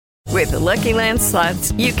With the Lucky Land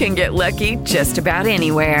Slots, you can get lucky just about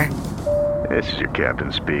anywhere. This is your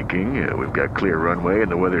captain speaking. We've got clear runway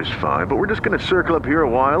and the weather's fine, but we're just going to circle up here a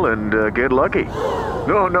while and get lucky.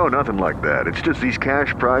 No, nothing like that. It's just these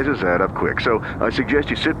cash prizes add up quick. So I suggest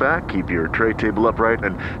you sit back, keep your tray table upright,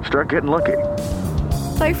 and start getting lucky.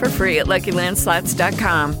 Play for free at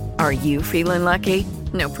LuckyLandSlots.com. Are you feeling lucky?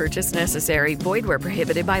 No purchase necessary. Void where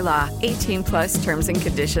prohibited by law. 18 plus terms and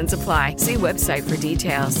conditions apply. See website for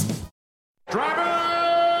details. Driver,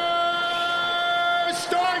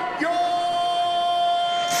 start your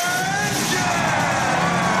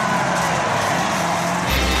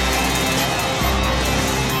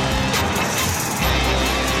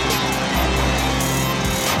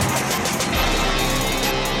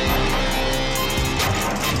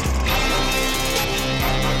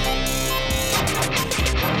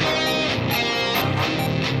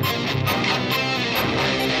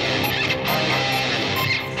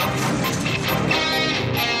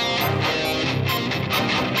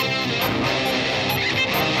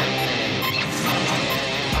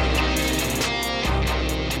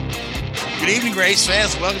Good evening, race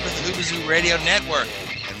fans. Welcome to the Hoobazoo Radio Network,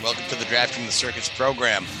 and welcome to the Drafting the Circuits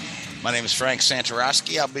program. My name is Frank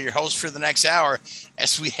Santoroski. I'll be your host for the next hour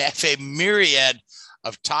as we have a myriad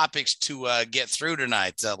of topics to get through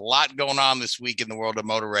tonight. A lot going on this week in the world of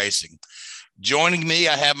motor racing. Joining me,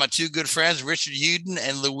 I have my two good friends, Richard Uden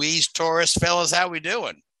and Luis Torres. Fellas, how we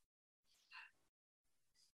doing?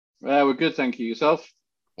 We're good, thank you. Yourself?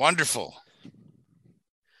 Wonderful.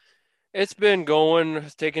 It's been going,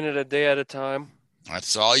 taking it a day at a time.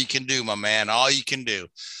 That's all you can do, my man. All you can do.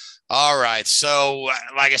 All right. So,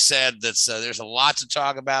 like I said, there's a lot to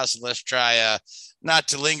talk about. So let's try not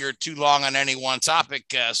to linger too long on any one topic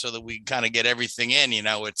so that we can kind of get everything in. You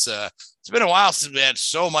know, it's been a while since we had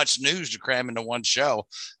so much news to cram into one show.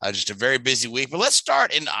 Just a very busy week. But let's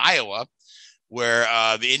start in Iowa, where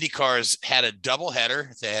the IndyCars had a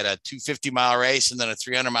doubleheader. They had a 250-mile race and then a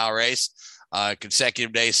 300-mile race.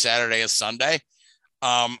 Consecutive days, Saturday and Sunday.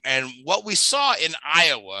 And what we saw in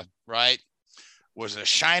Iowa, right, was a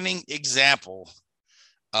shining example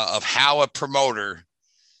of how a promoter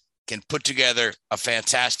can put together a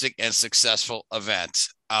fantastic and successful event.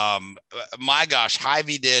 My gosh,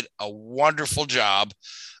 Hy-Vee did a wonderful job.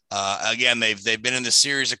 Again, they've been in the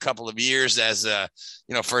series a couple of years as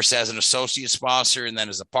first as an associate sponsor and then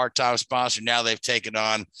as a part-time sponsor. Now they've taken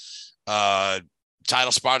on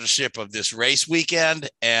title sponsorship of this race weekend,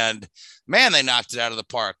 and man, they knocked it out of the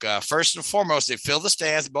park. First and foremost, they filled the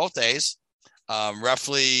stands both days.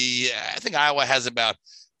 Roughly, I think Iowa has about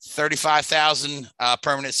 35,000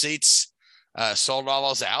 permanent seats. Sold all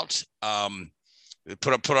those out. They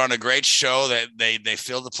put on a great show. That they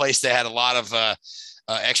filled the place. They had a lot of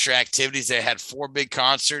extra activities. They had 4 big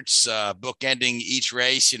concerts, bookending each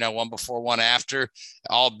race. One before, one after.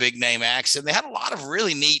 All big name acts, and they had a lot of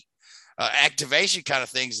really neat activation kind of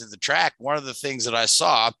things at the track. One of the things that I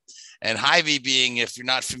saw, and Hy-Vee being, if you're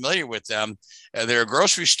not familiar with them, they're a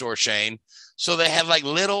grocery store chain. So they have like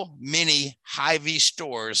little mini Hy-Vee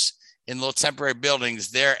stores in little temporary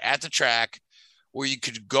buildings there at the track where you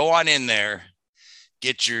could go on in there,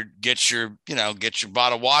 get your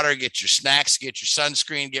bottle of water, get your snacks, get your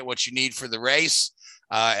sunscreen, get what you need for the race.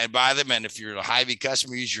 And buy them. And if you're a Hy-Vee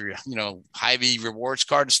customer, use your, Hy-Vee rewards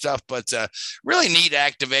card and stuff. But really neat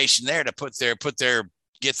activation there to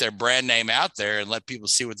get their brand name out there and let people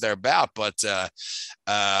see what they're about. But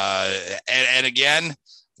and again,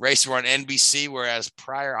 races were on NBC, whereas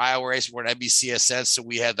prior Iowa races were on NBCSN. So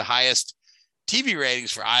we had the highest TV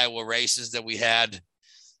ratings for Iowa races that we had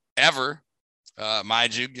ever.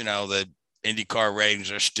 Mind you, the IndyCar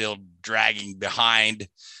ratings are still dragging behind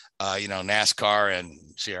NASCAR and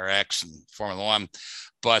CRX and Formula One.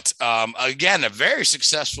 But again, a very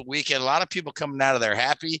successful weekend. A lot of people coming out of there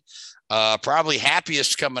happy. Probably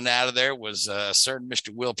happiest coming out of there was a certain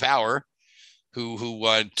Mr. Will Power, who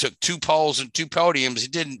took 2 poles and 2 podiums. He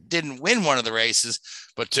didn't win one of the races,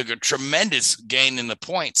 but took a tremendous gain in the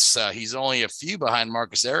points. He's only a few behind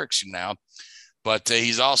Marcus Ericsson now, but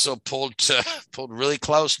he's also pulled really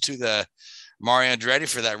close to the Mario Andretti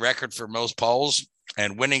for that record for most poles.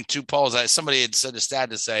 And winning 2 poles, somebody had said a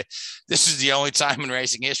stat to say this is the only time in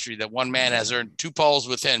racing history that one man has earned 2 poles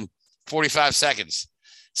within 45 seconds.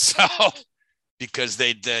 So, because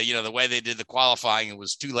the way they did the qualifying, it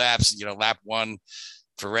was 2 laps. Lap 1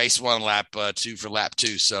 for race 1, lap 2 for lap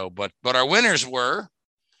 2. So, but our winners were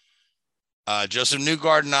Joseph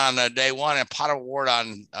Newgarden on day 1 and Potter Ward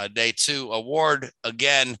on day 2. Award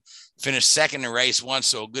again finished second in race 1,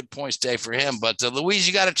 so a good points day for him. But Louise,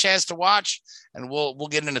 you got a chance to watch, and we'll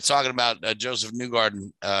get into talking about Joseph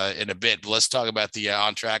Newgarden in a bit. But let's talk about the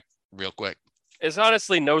on track real quick. It's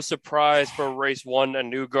honestly no surprise for race one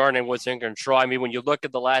and Newgarden was in control. I mean, when you look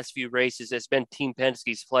at the last few races, it's been Team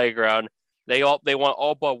Penske's playground. They won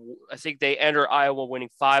all but, I think they entered Iowa winning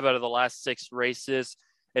 5 out of the last 6 races,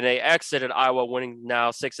 and they exited Iowa winning now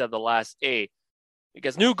 6 out of the last 8.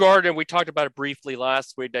 Because Newgarden, we talked about it briefly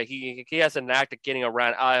last week, that he has an knack of getting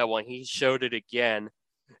around Iowa, and he showed it again.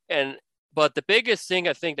 But the biggest thing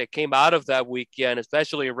I think that came out of that weekend,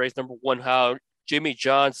 especially in race number 1, how Jimmy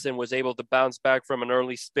Johnson was able to bounce back from an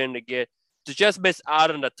early spin to just miss out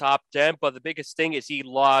in the top 10. But the biggest thing is he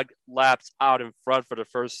logged laps out in front for the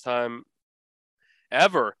first time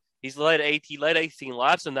ever. He led 18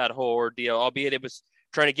 laps in that whole ordeal, albeit it was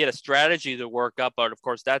trying to get a strategy to work up. But of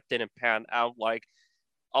course, that didn't pan out. Like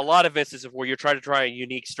a lot of instances where you're trying to try a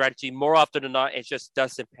unique strategy, more often than not, it just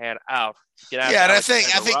doesn't pan out. Yeah, and I think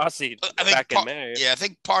I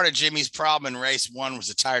think part of Jimmy's problem in race 1 was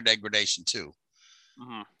the tire degradation too.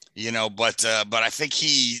 Mm-hmm. But I think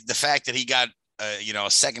the fact that he got a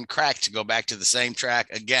second crack to go back to the same track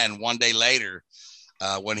again one day later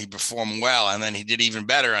when he performed well, and then he did even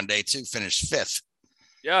better on day 2, finished 5th.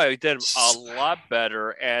 Yeah, he did a lot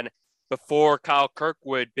better. And before Kyle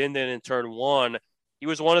Kirkwood binned in turn 1, he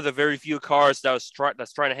was one of the very few cars that's trying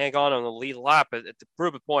to hang on the lead lap at the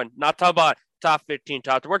proof point. Not talking about top 15,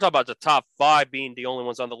 we're talking about the top 5 being the only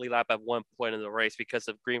ones on the lead lap at one point in the race because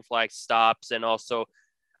of green flag stops and also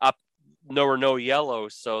up no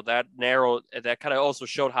yellows. So that kind of also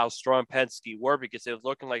showed how strong Penske were, because it was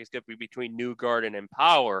looking like it's going to be between Newgarden and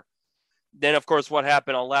Power. Then, of course, what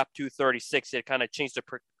happened on lap 236, it kind of changed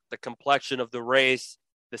the complexion of the race,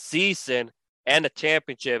 the season, and the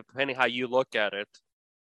championship, depending how you look at it.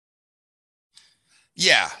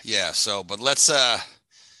 Yeah. So, but let's,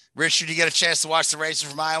 Richard, you get a chance to watch the races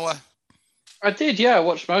from Iowa? I did, yeah. I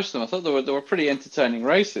watched most of them. I thought they were pretty entertaining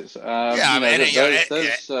races.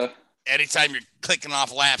 Anytime you're clicking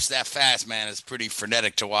off laps that fast, man, it's pretty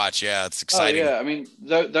frenetic to watch. Yeah, it's exciting. Oh, yeah. I mean,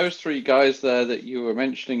 those 3 guys there that you were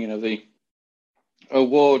mentioning, the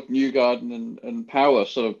Award, Newgarden, and Power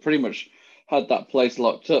sort of pretty much had that place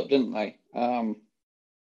locked up, didn't they? I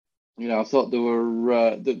thought there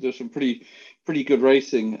was some pretty good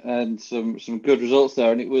racing and some good results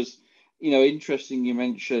there, and it was interesting. You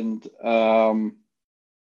mentioned about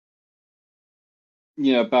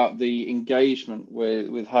the engagement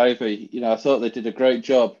with Hy-Vee. I thought they did a great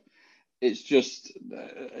job. It's just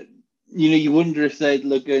you wonder if they're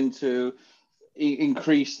going to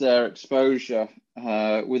increase their exposure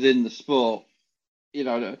within the sport.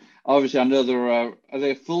 Obviously, I know are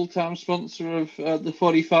they a full-time sponsor of the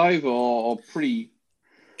 45 or pretty?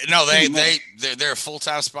 No, they're a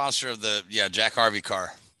full-time sponsor of the Jack Harvey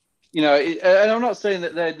car. And I'm not saying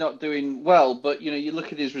that they're not doing well, but you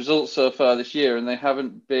look at his results so far this year, and they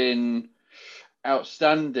haven't been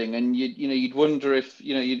outstanding. And you'd wonder if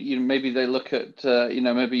maybe they look at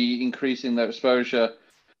maybe increasing their exposure,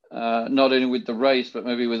 not only with the race, but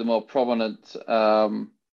maybe with a more prominent,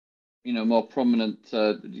 the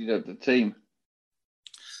team.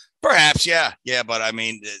 Perhaps, yeah. But I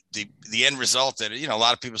mean, the end result that a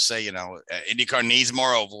lot of people say, IndyCar needs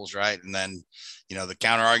more ovals, right? And then, the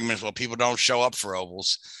counter argument is, well, people don't show up for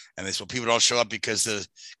ovals, and people don't show up because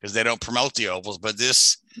they don't promote the ovals. But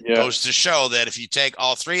this goes to show that if you take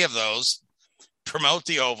all 3 of those, promote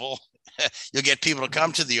the oval, you'll get people to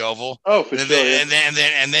come to the oval. Oh, for sure.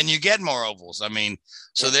 And then you get more ovals. I mean,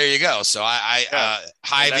 so there you go. So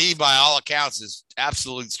Hy-Vee, by all accounts, is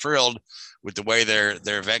absolutely thrilled with the way their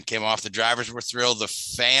event came off. The drivers were thrilled. The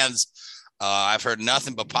fans, I've heard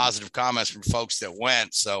nothing but positive comments from folks that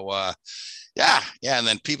went. So, yeah. And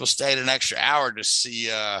then people stayed an extra hour to see,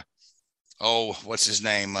 what's his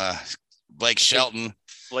name? Blake Shelton.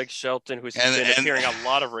 Blake Shelton, who's been appearing a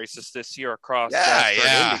lot of races this year across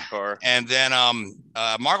IndyCar. And then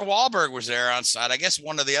Mark Wahlberg was there on site. I guess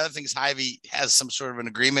one of the other things, Hy-Vee has some sort of an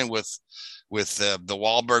agreement with the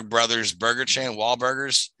Wahlberg brothers burger chain,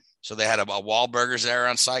 Wahlburgers. So they had a Wahlburgers there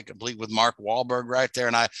on site, complete with Mark Wahlberg right there.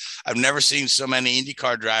 And I've never seen so many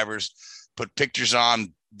IndyCar drivers put pictures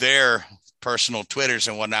on their personal Twitters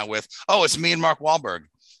and whatnot with, it's me and Mark Wahlberg,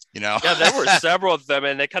 Yeah, there were several of them,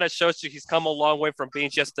 and it kind of shows you he's come a long way from being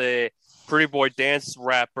just a pretty boy dance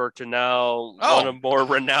rapper to now one of more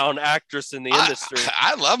renowned actress in the industry.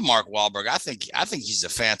 I love Mark Wahlberg. I think he's a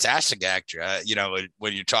fantastic actor.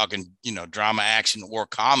 When you're talking, drama, action, or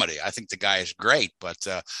comedy, I think the guy is great. But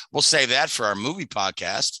we'll save that for our movie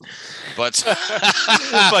podcast. But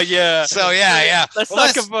but yeah. So yeah. Let's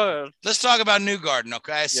talk about Newgarden.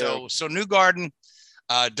 Okay, so Newgarden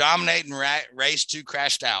dominating race 2,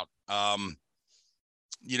 crashed out.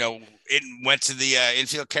 It went to the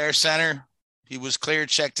infield care center. He was cleared,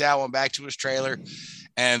 checked out, went back to his trailer.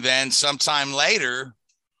 And then sometime later,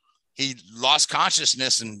 he lost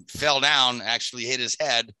consciousness and fell down, actually hit his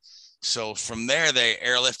head. So from there, they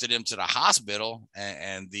airlifted him to the hospital,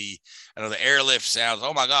 and I know the airlift sounds,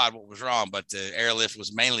 oh my God, what was wrong? But the airlift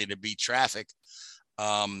was mainly to beat traffic.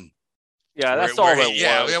 That's all it was.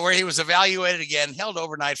 Yeah, where he was evaluated again, held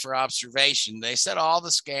overnight for observation. They said all the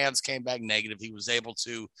scans came back negative. He was able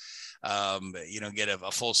to, get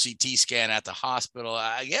a full CT scan at the hospital.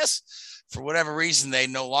 I guess for whatever reason, they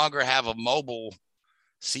no longer have a mobile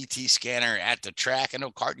CT scanner at the track. I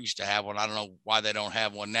know Carton used to have one. I don't know why they don't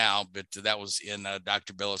have one now, but that was in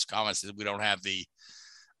Dr. Billet's comments that we don't have the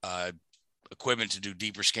equipment to do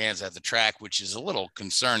deeper scans at the track, which is a little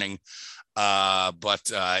concerning. But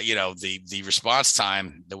the response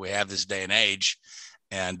time that we have this day and age,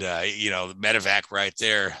 and the medevac right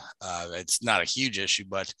there, it's not a huge issue.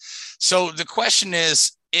 But so the question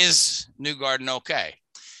is Newgarden okay?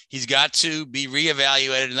 He's got to be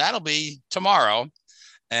reevaluated, and that'll be tomorrow.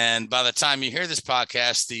 And by the time you hear this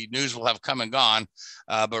podcast, the news will have come and gone.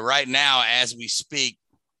 But right now, as we speak,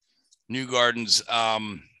 Newgarden's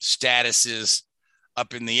status is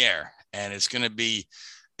up in the air. And it's going to be,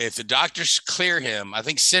 if the doctors clear him, I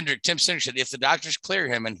think Tim Cindric said, if the doctors clear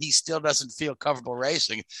him and he still doesn't feel comfortable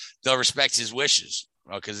racing, they'll respect his wishes.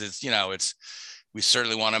 Because we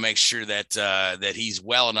certainly want to make sure that he's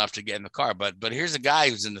well enough to get in the car. But here's a guy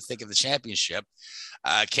who's in the thick of the championship.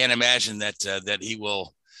 I can't imagine that he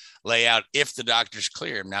will lay out if the doctors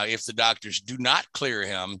clear him. Now, if the doctors do not clear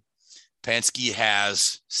him, Penske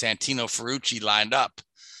has Santino Ferrucci lined up.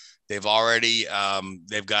 They've already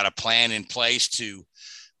they've got a plan in place to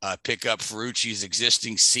pick up Ferrucci's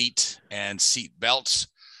existing seat and seat belts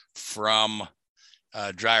from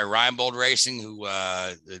Dreyer Reinbold Racing, who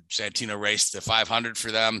Santino raced the 500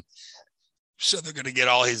 for them. So they're going to get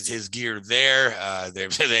all his gear there.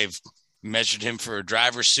 They've measured him for a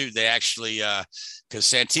driver's suit. They actually, because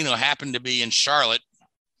Santino happened to be in Charlotte,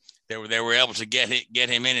 they were able to get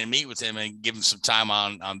him in and meet with him and give him some time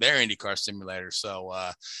on their IndyCar simulator. So,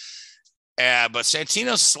 but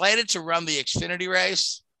Santino's slated to run the Xfinity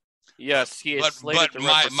race. Yes, he is slated to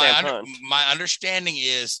run for Sam Hunt. My understanding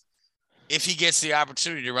is, if he gets the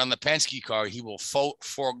opportunity to run the Penske car, he will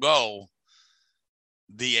forego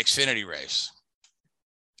the Xfinity race.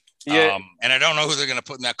 Yeah. And I don't know who they're going to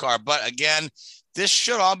put in that car. But again, this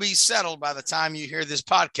should all be settled by the time you hear this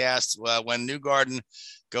podcast when Newgarden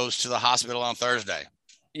goes to the hospital on Thursday.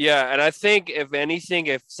 Yeah, and I think, if anything,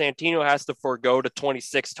 if Santino has to forego the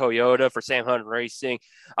 26 Toyota for Sam Hunt Racing,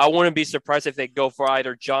 I wouldn't be surprised if they go for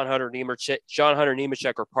either John Hunter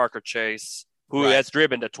Nemechek or Parker Chase, who has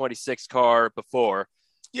driven the 26 car before.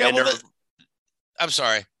 Yeah, I'm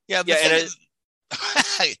sorry. Yeah, go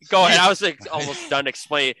ahead. I was almost done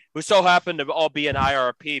explaining. We so happen to all be in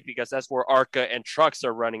IRP because that's where ARCA and trucks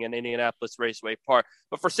are running in Indianapolis Raceway Park.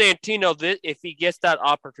 But for Santino, if he gets that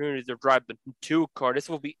opportunity to drive the 2 car, this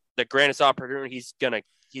will be the grandest opportunity he's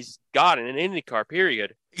got in an IndyCar,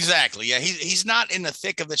 period. Exactly. Yeah, he's not in the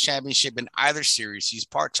thick of the championship in either series. He's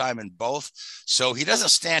part-time in both, so he doesn't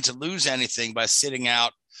stand to lose anything by sitting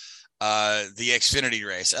out the Xfinity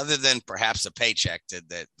race, other than perhaps a paycheck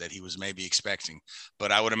that he was maybe expecting.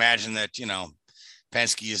 But I would imagine that,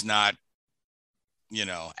 Penske is not,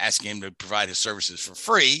 asking him to provide his services for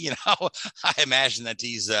free. I imagine that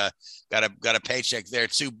he's got a paycheck there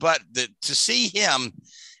too. But to see him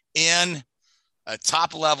in a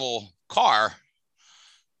top level car,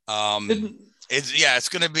 it's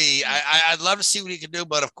going to be, I'd love to see what he can do.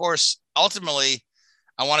 But of course, ultimately,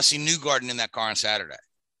 I want to see Newgarden in that car on Saturday.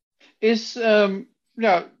 Is one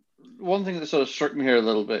thing that sort of struck me here a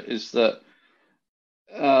little bit is that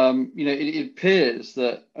it appears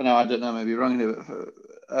that, I don't know, maybe wrong here,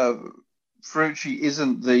 but Ferrucci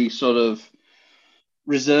isn't the sort of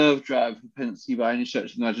reserve driver for Penske by any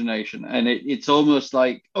stretch of the imagination, and it's almost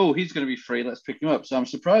like, oh, he's going to be free, let's pick him up. So I'm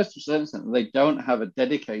surprised to a certain extent that they don't have a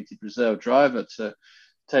dedicated reserve driver to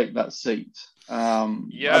take that seat. I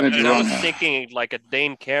was thinking like a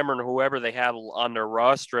Dane Cameron, whoever they have on their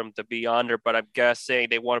rostrum to be on there, but I'm guessing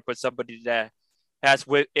they want to put somebody that has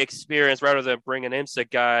experience rather than bring an IMSA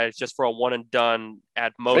guy just for a one and done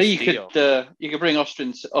at most deal. You could bring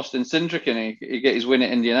Austin Cindric in. He get his win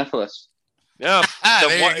at Indianapolis. Yeah,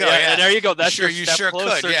 there you go. And there you go. That's you your step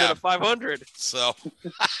closer could, to the 500. So,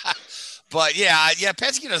 but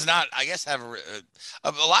Penske does not, I guess, have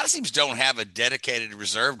a lot of teams don't have a dedicated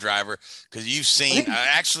reserve driver, because you've seen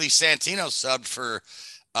actually Santino subbed for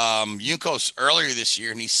Juncos earlier this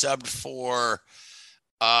year, and he subbed for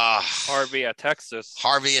Harvey at Texas.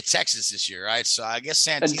 Harvey at Texas this year, right? So I guess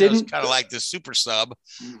And Santino's kind of like the super sub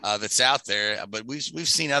that's out there. But we've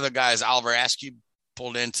seen other guys. Oliver Askew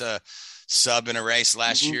pulled into sub in a race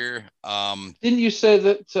last year. Didn't you say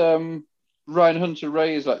that Ryan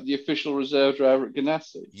Hunter-Reay is like the official reserve driver at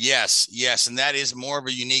Ganassi? Yes, and that is more of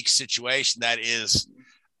a unique situation. That is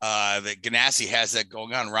that Ganassi has that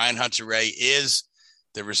going on. Ryan Hunter-Reay is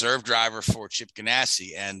the reserve driver for Chip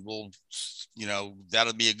Ganassi, and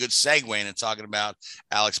that'll be a good segue into talking about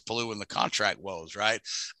Alex Palou and the contract woes, right?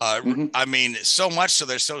 I mean, so much so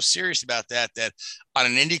they're so serious about that on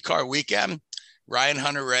an IndyCar weekend, Ryan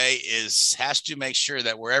Hunter-Reay has to make sure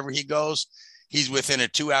that wherever he goes, he's within a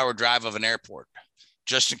 2-hour drive of an airport,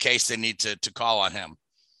 just in case they need to call on him,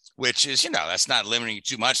 which is, that's not limiting you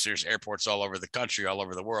too much. There's airports all over the country, all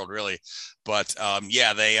over the world, really. But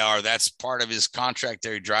they are. That's part of his contract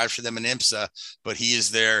there. He drives for them in IMSA, but he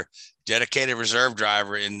is their dedicated reserve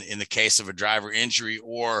driver in the case of a driver injury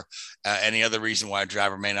or any other reason why a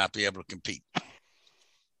driver may not be able to compete.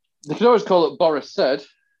 They could always call it Boris Said.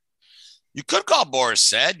 You could call Boris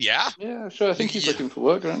Said, yeah. Yeah, sure. I think he's looking for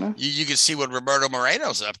work right now. You can see what Roberto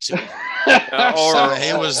Moreno's up to.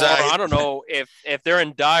 I don't know if they're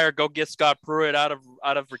in dire, go get Scott Pruitt out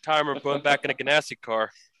of retirement, put him back in a Ganassi car.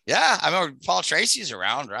 Yeah, I remember Paul Tracy's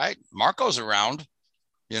around, right? Marco's around.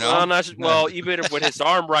 Even with his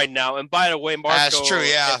arm right now. And by the way, Marco that's true,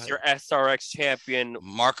 yeah. is your SRX champion.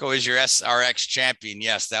 Marco is your SRX champion.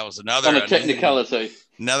 Yes, that was another on a technicality.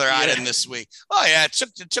 Another item this week. Oh yeah, it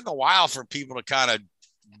took a while for people to kind of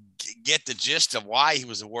get the gist of why he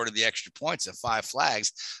was awarded the extra points at 5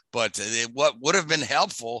 flags. But what would have been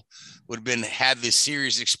helpful would have been had the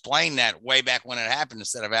series explain that way back when it happened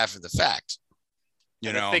instead of after the fact.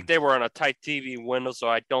 I think they were on a tight TV window, so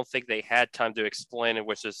I don't think they had time to explain it,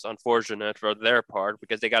 which is unfortunate for their part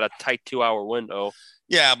because they got a tight 2-hour window.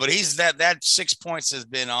 Yeah, but he's that 6 points has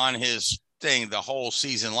been on his thing the whole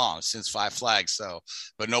season long since 5 flags. So,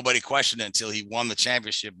 but nobody questioned it until he won the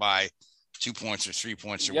championship by 2 points or 3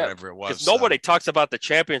 points or whatever it was. Nobody talks about the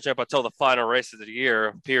championship until the final race of the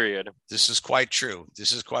year, period. This is quite true.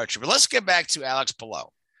 But let's get back to Alex Palou.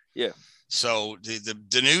 Yeah. So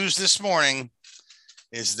the news this morning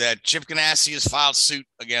is that Chip Ganassi has filed suit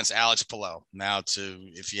against Alex Palou. Now,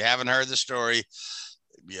 if you haven't heard the story,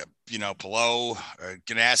 Palou or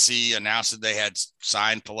Ganassi announced that they had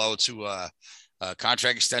signed Palou to a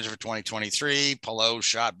contract extension for 2023. Palou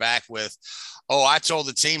shot back with, I told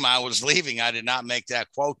the team I was leaving. I did not make that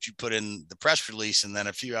quote you put in the press release. And then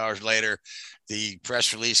a few hours later, the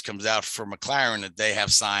press release comes out for McLaren that they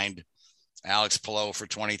have signed Alex Palou for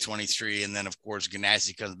 2023. And then, of course,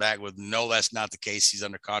 Ganassi comes back with, no, that's not the case. He's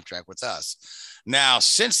under contract with us. Now,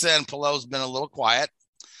 since then, Palou's been a little quiet.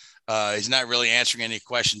 He's not really answering any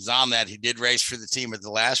questions on that. He did race for the team at the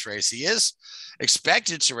last race. He is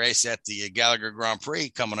expected to race at the Gallagher Grand Prix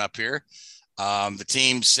coming up here. The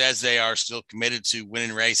team says they are still committed to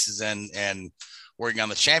winning races and working on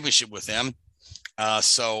the championship with him. But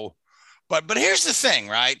here's the thing,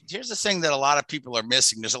 right? Here's the thing that a lot of people are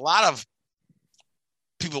missing. There's a lot of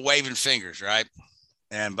people waving fingers, right?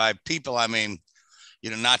 And by people, I mean,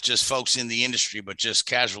 not just folks in the industry, but just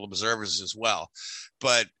casual observers as well.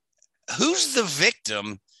 But who's the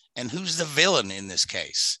victim and who's the villain in this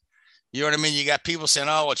case? You know what I mean? You got people saying,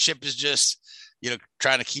 Chip is just,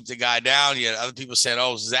 trying to keep the guy down. You have other people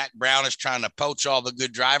saying, Zach Brown is trying to poach all the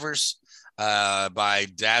good drivers by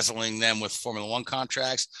dazzling them with Formula One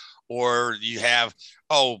contracts. Or you have,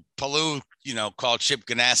 Palou, called Chip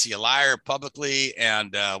Ganassi a liar publicly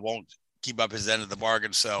and won't keep up his end of the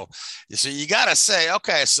bargain. So you got to say,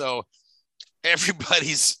 okay, so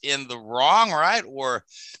everybody's in the wrong, right? Or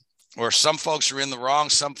some folks are in the wrong,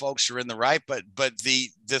 some folks are in the right. But the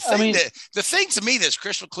thing to me that's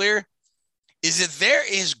crystal clear is that there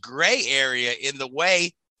is gray area in the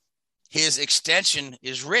way his extension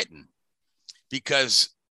is written,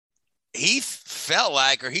 because he felt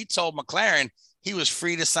like, or he told McLaren he was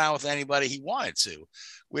free to sign with anybody he wanted to,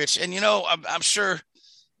 I'm sure,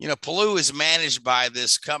 Palou is managed by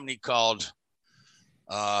this company called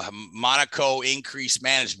Monaco Increase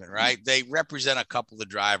Management, right? They represent a couple of the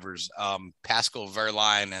drivers, Pascal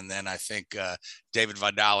Wehrlein, and then I think David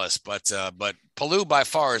Vidalis, but Palou by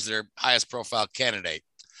far is their highest profile candidate.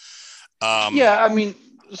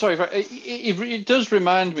 Sorry, it does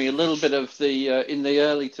remind me a little bit of the in the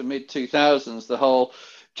early to mid 2000s, the whole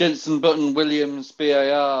Jenson Button, Williams,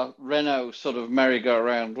 BAR, Renault sort of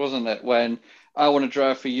merry-go-round, wasn't it? When I want to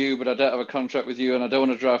drive for you, but I don't have a contract with you, and I don't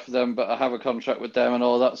want to drive for them, but I have a contract with them, and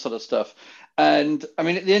all that sort of stuff. And I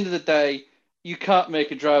mean, at the end of the day, you can't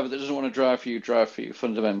make a driver that doesn't want to drive for you,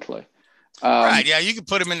 fundamentally. Right. Yeah, you can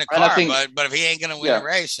put him in the and I car, think- but if he ain't going to win a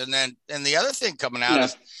race, and the other thing coming out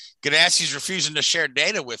is Ganassi's refusing to share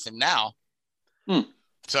data with him now.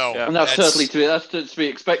 So and that's to be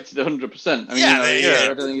expected 100%. I mean,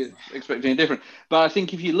 I don't think it's expected any different. But I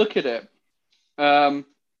think if you look at it, what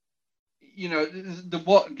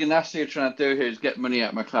Ganassi are trying to do here is get money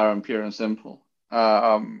out of McLaren, pure and simple.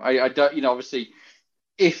 I don't, obviously,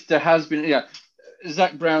 if there has been,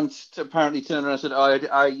 Zach Brown apparently turned around and said, I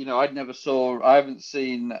haven't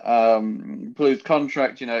seen Blue's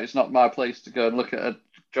contract. It's not my place to go and look at a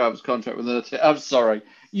driver's contract with another team. I'm sorry.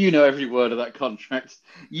 Every word of that contract.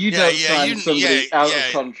 You don't sign somebody out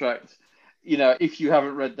of contract, if you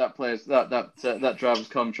haven't read that player's that driver's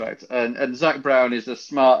contract. And Zach Brown is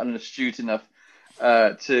smart and astute enough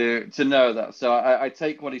to know that. So I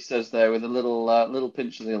take what he says there with a little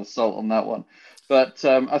pinch of the salt on that one. But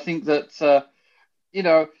I think that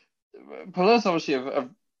Palou's obviously a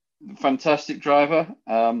fantastic driver.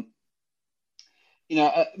 McLaren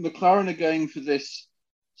are going for this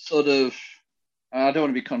sort of, I don't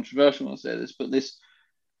want to be controversial when I say this, but this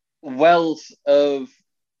wealth of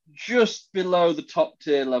just below the top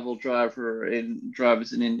tier level drivers in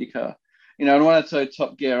IndyCar. And when I say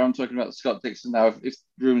top gear, I'm talking about Scott Dixon now. If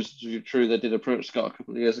rumors are true, they did approach Scott a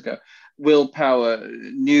couple of years ago. Will Power,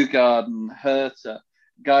 Newgarden, Herta,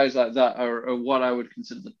 guys like that are what I would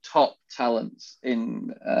consider the top talents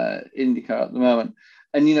in IndyCar at the moment.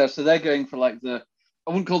 And, so they're going for I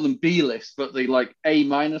wouldn't call them B list, but the A-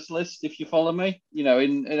 list, if you follow me.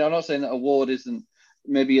 And I'm not saying that Award isn't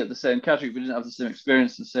maybe at the same category, but didn't have the same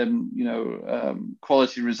experience, the same,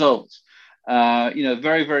 quality results.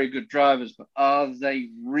 Very, very good drivers, but are they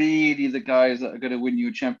really the guys that are going to win you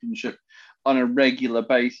a championship on a regular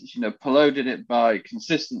basis? Palou did it by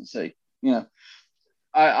consistency.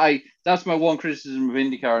 I that's my one criticism of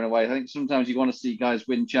IndyCar in a way. I think sometimes you want to see guys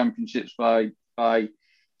win championships by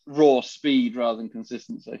raw speed rather than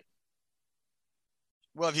consistency.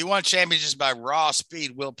 Well, if you want championships by raw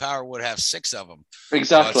speed, Will Power would have 6 of them.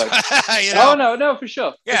 Exactly. Oh no, for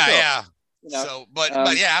sure. Yeah. So, but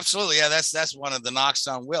yeah, absolutely. Yeah, that's one of the knocks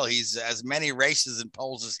on Will. He's as many races and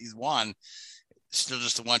poles as he's won, still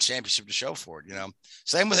just the one championship to show for it.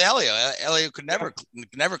 Same with Elio. Elio could never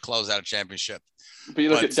close out a championship. But you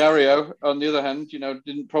look at Dario, on the other hand,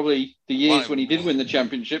 didn't probably the years when he did win the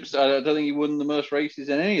championships. I don't think he won the most races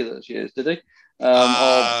in any of those years, did he?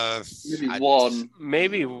 Or maybe one.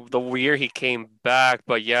 Maybe the year he came back,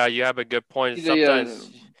 but yeah, you have a good point.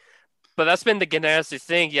 Sometimes, but that's been the Ganassi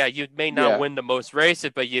thing. Yeah, you may not win the most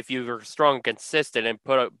races, but if you were strong and consistent and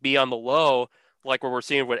be on the low, like what we're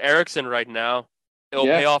seeing with Ericsson right now, it'll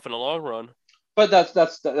pay off in the long run. But that's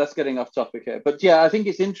getting off topic here. But yeah, I think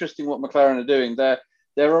it's interesting what McLaren are doing. They're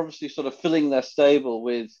obviously sort of filling their stable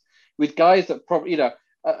with guys that probably I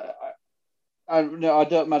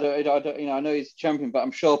don't matter. I know he's a champion, but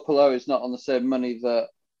I'm sure Palou is not on the same money that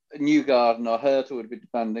Newgarden or Herta would be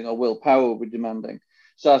demanding, or Will Power would be demanding.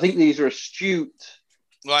 So I think these are astute.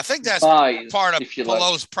 Well, I think that's buys, part of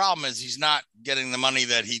Palou's problem is he's not getting the money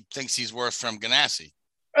that he thinks he's worth from Ganassi.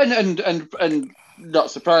 And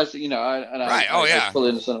not surprised, right. I fully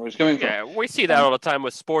understand where he's coming from. Yeah, we see that all the time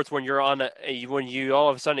with sports when you're when you all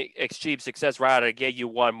of a sudden achieve success right out of the gate, you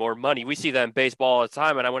want more money. We see that in baseball all the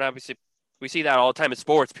time, and obviously we see that all the time in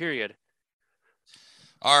sports, period.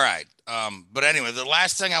 All right. But anyway, the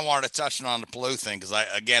last thing I wanted to touch on the Palou thing, because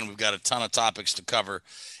we've got a ton of topics to cover,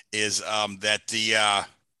 is that the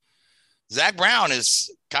Zach Brown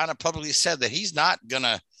has kind of publicly said that he's not going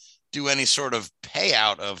to do any sort of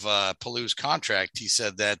payout of Palou's contract. He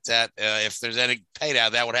said that if there's any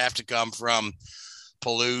payout, that would have to come from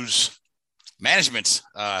Palou's management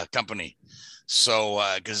company. So,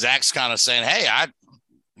 because Zach's kind of saying, hey,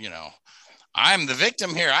 I'm the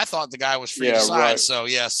victim here. I thought the guy was free to sign. Right. So,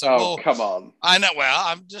 yeah. So, come on. I know. Well,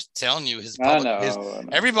 I'm just telling you I know.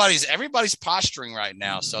 Everybody's posturing right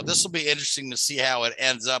now. So this will be interesting to see how it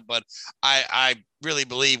ends up. But I really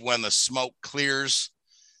believe when the smoke clears,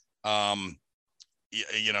 Palou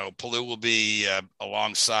will be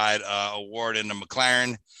alongside Award in the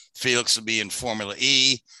McLaren. Felix will be in Formula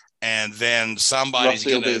E, and then somebody's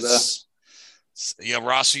going to,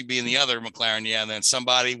 Rossi be in the other McLaren. Yeah. And then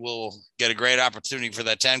somebody will get a great opportunity for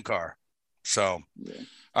that 10 car. So,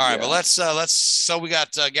 all right, but so we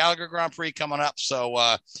got Gallagher Grand Prix coming up. So,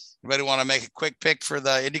 anybody want to make a quick pick for the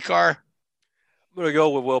IndyCar? I'm going to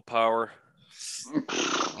go with Will Power.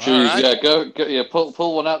 Jeez, right. Yeah,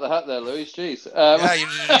 pull one out the hat there, Louis. Jeez. You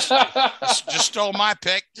just stole my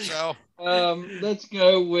pick. So let's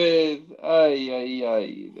go with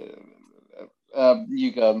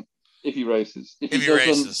Newgarden if he races. If he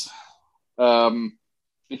races,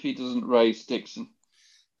 if he doesn't race Dixon.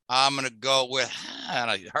 I'm going to go with,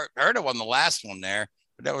 I heard it on the last one there,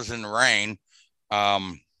 but that was in the rain.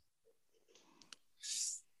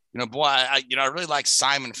 Boy, I really like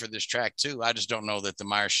Simon for this track too. I just don't know that the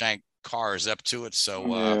Meyer Shank car is up to it.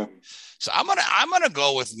 So, so I'm gonna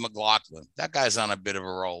go with McLaughlin. That guy's on a bit of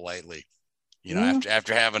a roll lately.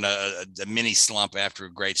 After having a mini slump after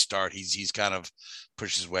a great start, he's kind of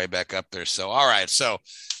pushed his way back up there. So, all right. So,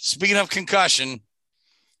 speaking of concussion,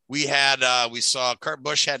 we saw Kurt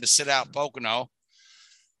Busch had to sit out Pocono,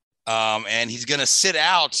 and he's going to sit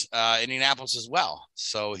out Indianapolis as well.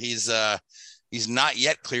 So he's not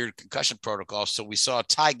yet cleared concussion protocol. So we saw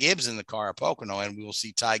Ty Gibbs in the car at Pocono, and we will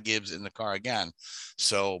see Ty Gibbs in the car again.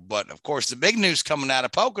 So, but of course, the big news coming out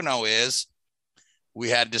of Pocono is we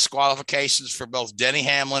had disqualifications for both Denny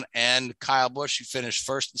Hamlin and Kyle Busch, who finished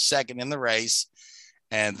first and second in the race.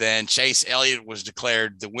 And then Chase Elliott was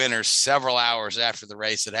declared the winner several hours after the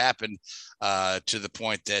race had happened, to the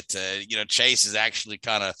point that, Chase is actually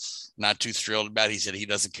kind of not too thrilled about it. He said he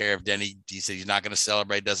doesn't care if Denny, he said he's not going to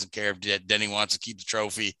celebrate, doesn't care if Denny wants to keep the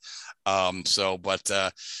trophy.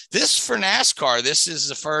 This for NASCAR, this is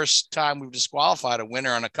the first time we've disqualified a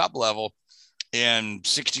winner on a cup level in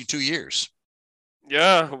 62 years.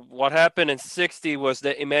 Yeah, what happened in 60 was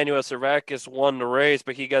that Emmanuel Servakis won the race,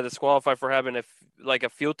 but he got disqualified for having a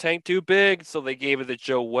fuel tank too big, so they gave it to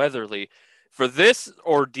Joe Weatherly. For this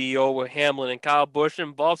ordeal with Hamlin and Kyle Busch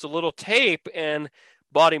involves a little tape and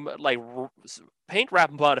paint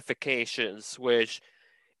wrap modifications, which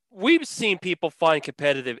we've seen people find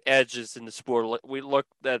competitive edges in the sport. We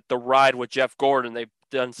looked at the ride with Jeff Gordon. They've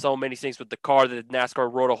done so many things with the car that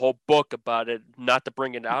NASCAR wrote a whole book about it, not to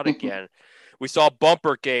bring it out again. We saw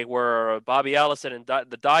Bumpergate where Bobby Allison and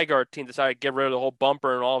the Dygaard team decided to get rid of the whole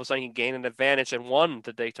bumper, and all of a sudden he gained an advantage and won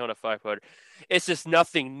the Daytona 500. It's just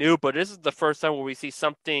nothing new, but this is the first time where we see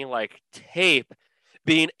something like tape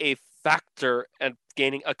being a factor and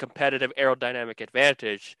gaining a competitive aerodynamic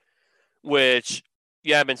advantage, which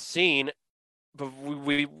you haven't seen. But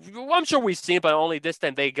I'm sure we've seen, but only this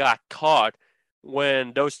time they got caught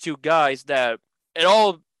when those two guys that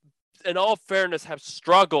in all fairness, have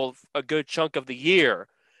struggled a good chunk of the year.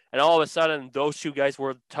 And all of a sudden, those two guys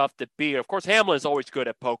were tough to beat. Of course, Hamlin is always good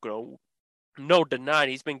at Pocono. No denying.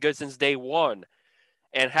 He's been good since day one.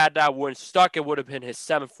 And had that win stuck, it would have been his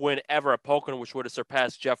 7th win ever at Pocono, which would have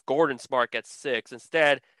surpassed Jeff Gordon's mark at 6.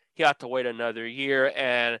 Instead, he had to wait another year.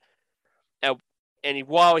 And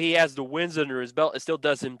while he has the wins under his belt, it still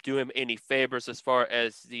doesn't do him any favors as far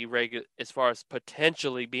as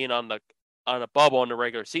potentially being on a bubble in the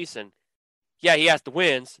regular season. Yeah, he has the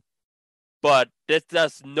wins, but this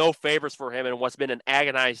does no favors for him in what's been an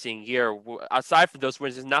agonizing year. Aside from those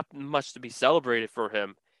wins, there's not much to be celebrated for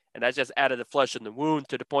him. And that just added the flesh in the wound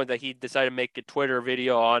to the point that he decided to make a Twitter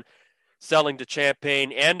video on selling the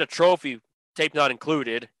champagne and the trophy, tape not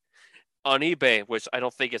included, on eBay, which I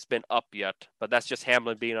don't think it's been up yet. But that's just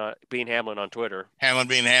Hamlin being Hamlin on Twitter. Hamlin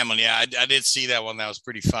being Hamlin, yeah, I did see that one. That was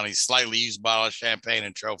pretty funny. Slightly used bottle of champagne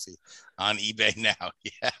and trophy on eBay now.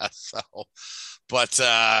 Yeah, so, but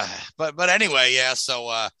anyway, yeah. So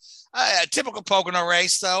a typical Pocono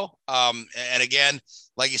race though. And again,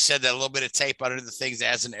 like you said, that little bit of tape under the things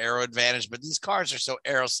as an aero advantage. But these cars are so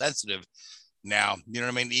aero sensitive now. You know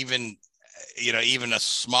what I mean? Even a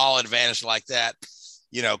small advantage like that,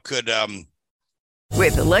 could.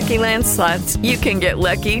 With the Lucky Land Slots, you can get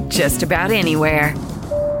lucky just about anywhere.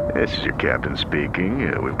 This is your captain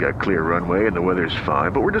speaking. We've got clear runway and the weather's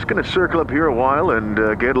fine, but we're just going to circle up here a while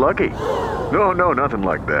and get lucky. No, nothing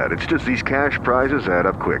like that. It's just these cash prizes add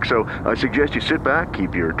up quick. So I suggest you sit back,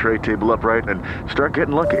 keep your tray table upright, and start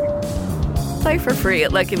getting lucky. Play for free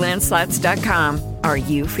at LuckyLandSlots.com. Are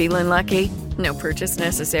you feeling lucky? No purchase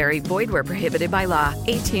necessary. Void where prohibited by law.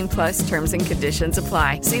 18+ terms and conditions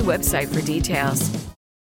apply. See website for details.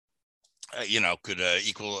 Could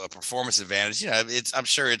equal a performance advantage. I'm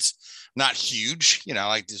sure it's not huge,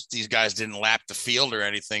 like these guys didn't lap the field or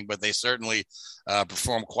anything, but they certainly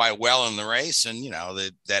performed quite well in the race. And,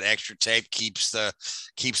 that extra tape keeps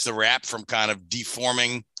the wrap from kind of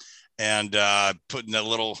deforming and putting a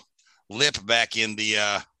little lip back in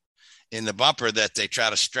the bumper that they try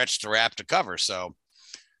to stretch the wrap to cover. So,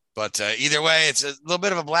 but either way, it's a little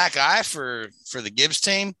bit of a black eye for the Gibbs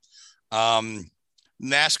team.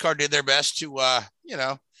 NASCAR did their best to,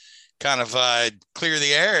 kind of clear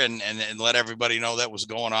the air and let everybody know that was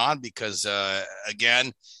going on because,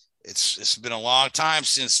 again, it's been a long time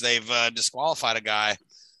since they've disqualified a guy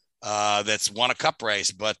that's won a cup race,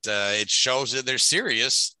 but it shows that they're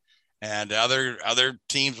serious, and other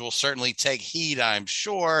teams will certainly take heed, I'm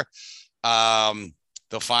sure.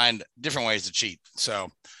 they'll find different ways to cheat.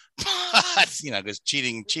 So, because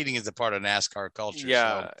cheating is a part of NASCAR culture.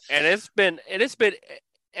 Yeah, so. And it's been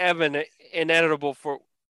eminent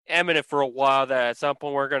for a while that at some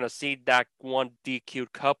point we're going to see that one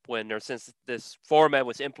DQ Cup winner since this format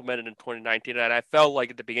was implemented in 2019. And I felt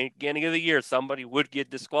like at the beginning of the year somebody would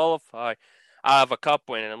get disqualified out of a Cup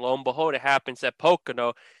win, and lo and behold, it happens at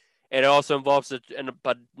Pocono. And it also involves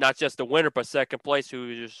but not just the winner, but second place,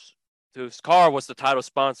 whose car was the title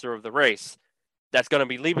sponsor of the race. That's going to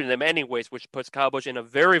be leaving them anyways, which puts Kyle Busch in a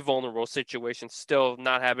very vulnerable situation, still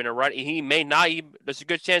not having a right. He may not even, there's a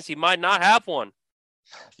good chance he might not have one.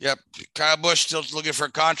 Yep. Kyle Busch still looking for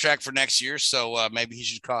a contract for next year. So maybe he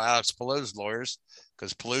should call Alex Palou's lawyers,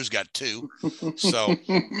 because Palou's got 2. So,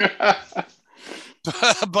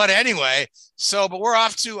 but anyway, but we're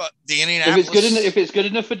off to the Indianapolis. If it's good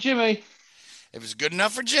enough for Jimmy. If it's good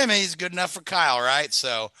enough for Jimmy, it's good enough for Kyle, right?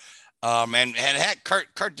 So, and heck,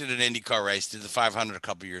 Kurt did an IndyCar race, did the 500 a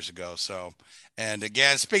couple years ago. So, and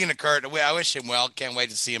again, speaking of Kurt, I wish him well. Can't wait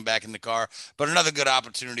to see him back in the car. But another good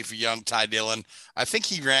opportunity for young Ty Dillon. I think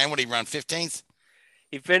he ran 15th?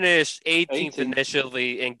 He finished 18th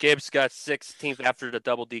initially, and Gibbs got 16th after the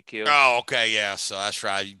double DQ. Oh, okay, yeah. So that's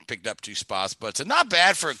right. You picked up 2 spots, but it's not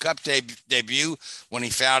bad for a Cup debut when he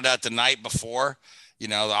found out the night before.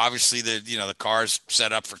 Obviously the car's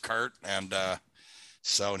set up for Kurt, and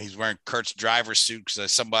and he's wearing Kurt's driver's suit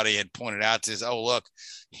because somebody had pointed out to us, oh, look,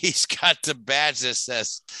 he's got the badge that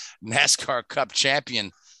says NASCAR Cup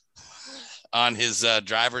champion on his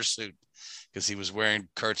driver's suit, because he was wearing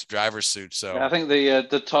Kurt's driver's suit. So yeah, I think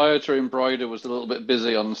the Toyota embroider was a little bit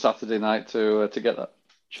busy on Saturday night to get that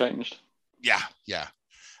changed. Yeah.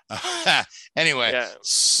 Anyway, yeah.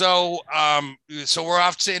 So we're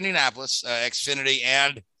off to Indianapolis, Xfinity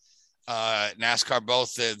and NASCAR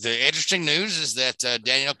both. The interesting news is that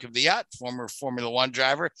Daniel Kvyat, former Formula One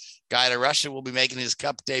driver, guy out of Russia, will be making his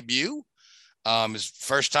Cup debut. His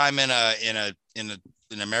first time in an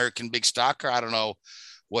American big stock car. I don't know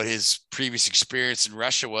what his previous experience in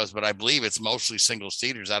Russia was, but I believe it's mostly single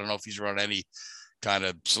seaters. I don't know if he's run any kind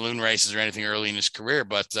of saloon races or anything early in his career,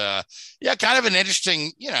 but kind of an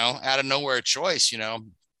interesting, out of nowhere choice.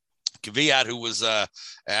 Kvyat, who was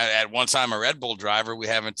at one time a Red Bull driver, we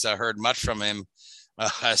haven't heard much from him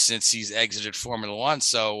since he's exited Formula One.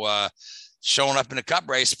 So showing up in a Cup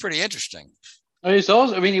race is pretty interesting. He's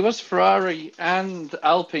also, he was Ferrari and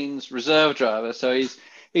Alpine's reserve driver, so he's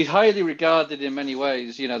highly regarded in many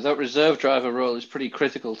ways. That reserve driver role is pretty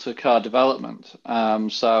critical to car development.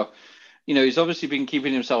 He's obviously been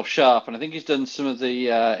keeping himself sharp, and I think he's done some of the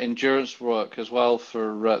endurance work as well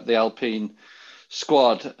for the Alpine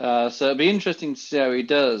squad. So it'll be interesting to see how he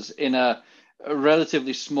does in a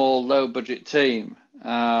relatively small, low-budget team.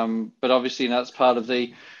 But obviously, that's part of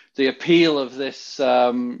the appeal of this,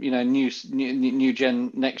 new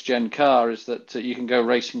gen, next gen car is that you can go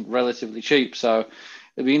racing relatively cheap. So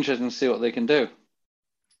it'll be interesting to see what they can do.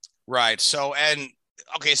 Right. So,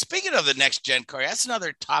 okay, speaking of the next gen car, that's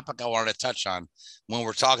another topic I wanted to touch on when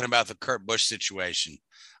we're talking about the Kurt Busch situation,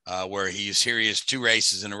 where he is 2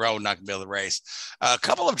 races in a row, not going to be able to race. A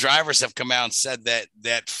couple of drivers have come out and said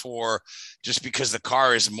that for just because the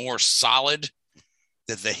car is more solid,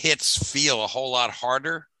 that the hits feel a whole lot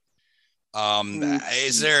harder.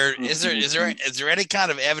 Is there any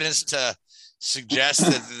kind of evidence to suggest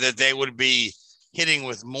that they would be hitting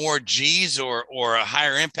with more G's or a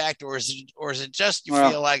higher impact, or is it just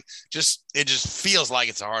feel like it just feels like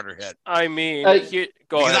it's a harder hit?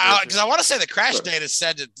 Go ahead. Because I want to say the crash data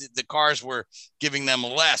said that the cars were giving them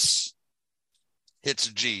less hits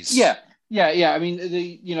of G's. Yeah.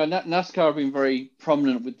 NASCAR have been very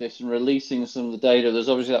prominent with this and releasing some of the data. There's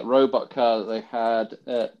obviously that robot car that they had.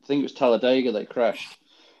 I think it was Talladega they crashed.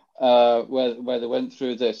 Where they went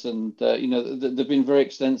through this, and they've been very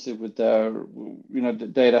extensive with their the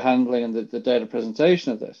data handling and the data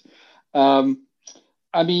presentation of this.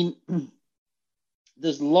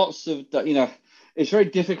 There's lots of it's very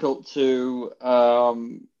difficult to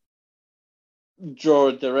draw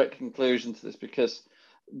a direct conclusion to this because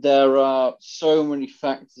there are so many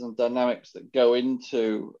factors and dynamics that go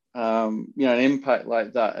into an impact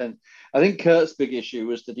like that. And I think Kurt's big issue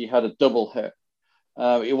was that he had a double hit.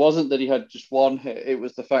 It wasn't that he had just one hit. It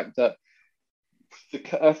was the fact that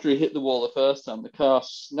after he hit the wall the first time, the car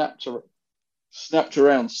snapped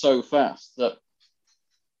around so fast that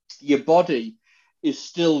your body is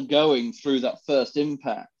still going through that first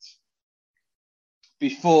impact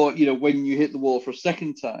before, when you hit the wall for a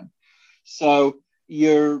second time. So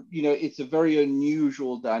it's a very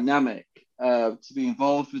unusual dynamic to be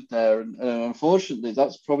involved with there. And unfortunately,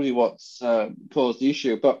 that's probably what's caused the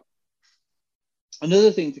issue. But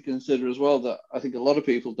Another thing to consider as well that I think a lot of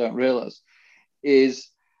people don't realize is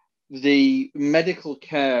the medical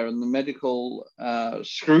care and the medical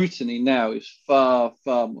scrutiny now is far,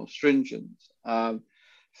 far more stringent. 5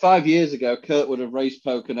 years ago, Kurt would have raced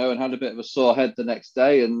Pocono and had a bit of a sore head the next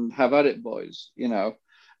day and have at it, boys. You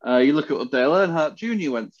look at what Dale Earnhardt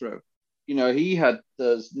Jr. went through. He had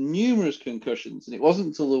those numerous concussions, and it wasn't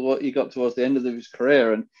until he got towards the end of his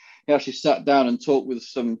career and he actually sat down and talked with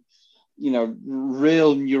some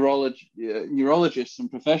real neurologists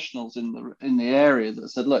and professionals in the area that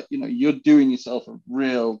said, look, you're doing yourself a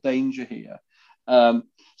real danger here.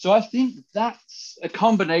 So I think that's a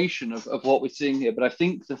combination of what we're seeing here. But I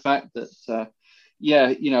think the fact that,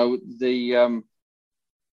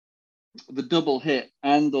 the double hit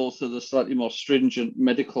and also the slightly more stringent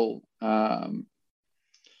medical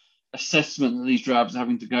assessment that these drivers are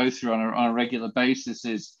having to go through on a regular basis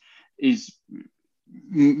is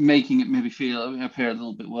making it maybe appear a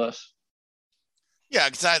little bit worse. Yeah,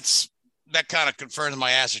 because that kind of confirms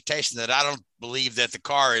my assertion that I don't believe that the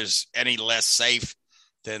car is any less safe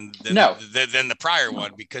than the prior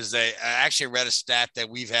one, because I actually read a stat that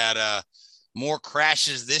we've had more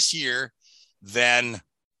crashes this year than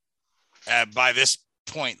by this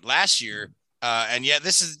point last year, and yet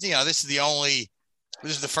this is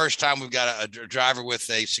the first time we've got a driver with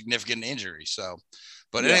a significant injury. So.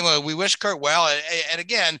 But anyway, we wish Kurt well. And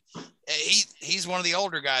again, he's one of the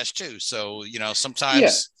older guys too. So,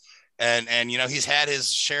 sometimes, and he's had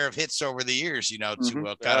his share of hits over the years, to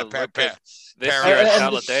kind of this year at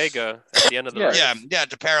Talladega at the end of the race. Yeah,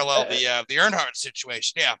 to parallel the Earnhardt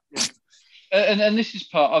situation. Yeah. And this is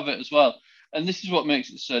part of it as well. And this is what makes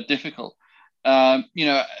it so difficult.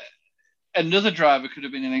 Another driver could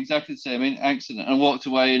have been in exactly the same accident and walked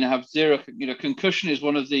away and have zero. Concussion is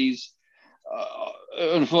one of these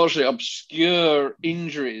unfortunately obscure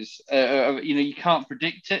injuries. You can't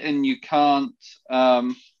predict it, and you can't.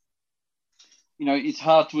 It's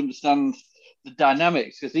hard to understand the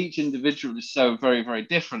dynamics because each individual is so very, very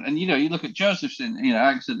different. And you look at Joseph's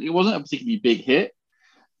accident; it wasn't a particularly big hit,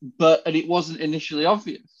 and it wasn't initially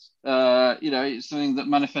obvious. It's something that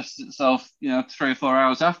manifests itself, 3 or 4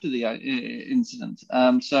 hours after the incident.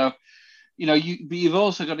 But you've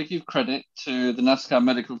also got to give credit to the NASCAR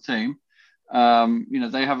medical team.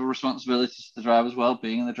 They have a responsibility to the driver's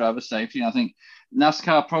well-being and the driver's safety. And I think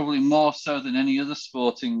NASCAR, probably more so than any other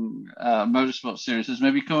sporting motorsport series, has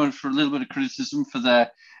maybe come for a little bit of criticism for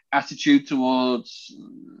their attitude towards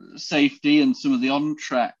safety and some of the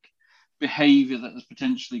on-track behavior that has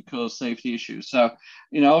potentially caused safety issues. So,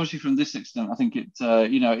 obviously from this extent, I think it's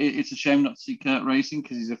a shame not to see Kurt racing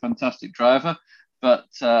because he's a fantastic driver. But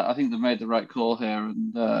I think they've made the right call here,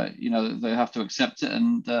 and they have to accept it.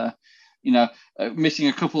 And missing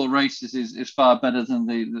a couple of races is far better than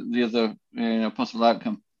the other possible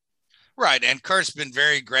outcome. Right, and Kurt's been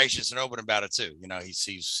very gracious and open about it too.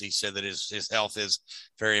 He said that his health is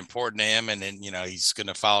very important to him, and then he's going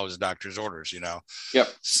to follow his doctor's orders. Yep.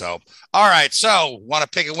 So, all right. So, want to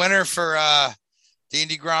pick a winner for the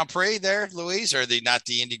Indy Grand Prix there, Luis, or not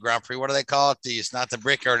the Indy Grand Prix? What do they call it? It's not the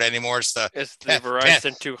Brickyard anymore. It's the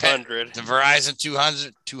Verizon 200. The Verizon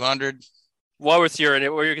 200. What were you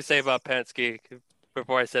going to say about Penske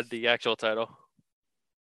before I said the actual title?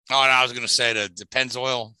 Oh, and I was going to say the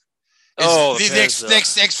Pennzoil. The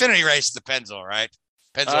Xfinity race is the Pennzoil, right?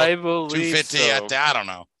 Pennzoil, I believe 250. So. I don't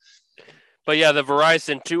know. But yeah, the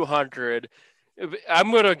Verizon 200.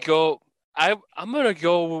 I'm gonna go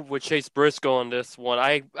with Chase Briscoe on this one.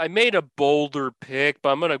 I made a bolder pick, but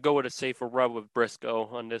I'm gonna go with a safer rub with Briscoe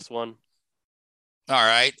on this one. All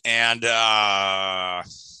right, and I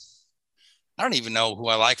don't even know who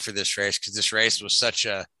I like for this race because this race was such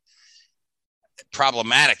a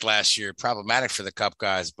problematic last year, problematic for the Cup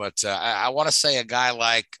guys. But I want to say a guy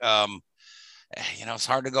like, it's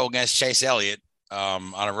hard to go against Chase Elliott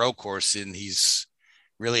on a road course, and he's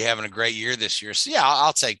really having a great year this year. So yeah,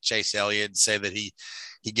 I'll take Chase Elliott and say that he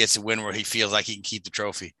gets a win where he feels like he can keep the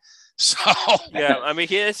trophy. So yeah, I mean,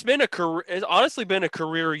 it's honestly been a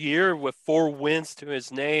career year with 4 wins to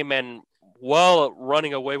his name and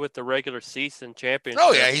running away with the regular season championship.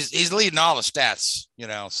 Oh yeah, he's leading all the stats,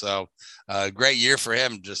 so great year for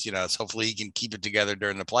him. Just, hopefully he can keep it together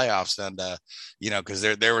during the playoffs. And, because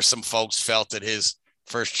there were some folks felt that his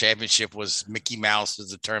first championship was Mickey Mouse is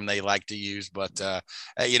the term they like to use. But,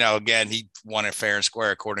 again, he won it fair and square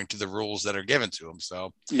according to the rules that are given to him.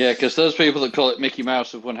 So, yeah, because those people that call it Mickey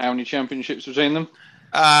Mouse have won how many championships between them?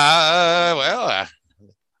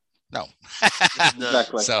 No.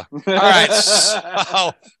 Exactly. So, all right.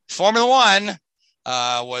 So, Formula One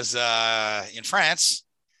was in France.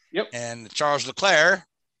 Yep. And Charles Leclerc,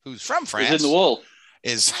 who's from France. He's in the wall.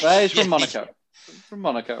 is He's from Monaco. From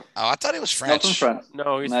Monaco. Oh, I thought he was French. Not from France.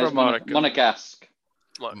 No, he's from Monaco. Monegasque.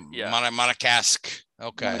 Monegasque.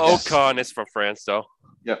 Okay. Ocon is from France, though.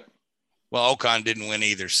 Yep. Well, Ocon didn't win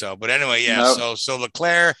either. So, but anyway, yeah. No. So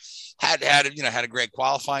Leclerc had a great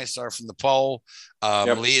qualifying start from the pole,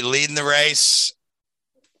 leading the race.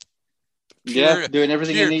 Doing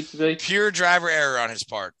everything you need to be. Pure driver error on his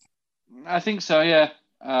part. I think so. Yeah.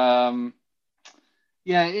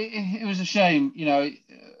 It was a shame,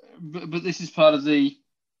 but this is part of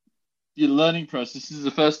your learning process. This is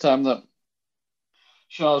the first time that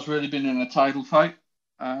Charles really been in a title fight.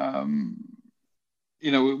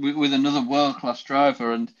 With another world-class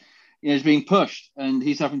driver, and he's being pushed, and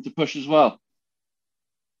he's having to push as well.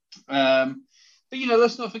 But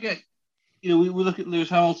let's not forget, we look at Lewis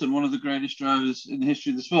Hamilton, one of the greatest drivers in the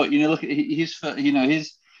history of the sport. Look at his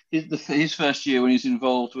first year when he's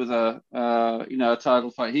involved with a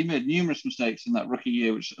title fight. He made numerous mistakes in that rookie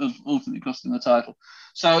year, which ultimately cost him the title.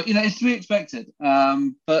 So it's to be expected.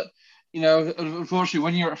 But unfortunately,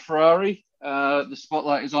 when you're at Ferrari, the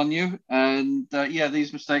spotlight is on you, and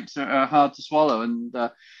these mistakes are hard to swallow, and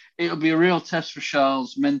it'll be a real test for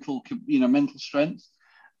Charles' mental strength.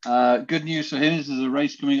 Good news for him is there's a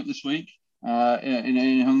race coming up this week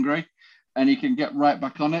in Hungary, and he can get right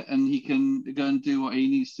back on it, and he can go and do what he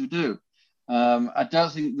needs to do. I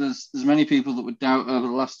don't think there's many people that would doubt over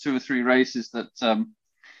the last 2 or 3 races that the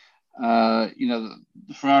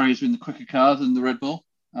Ferrari has been the quicker car than the Red Bull.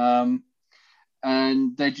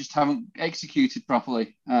 And they just haven't executed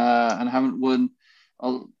properly and haven't won,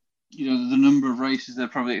 the number of races they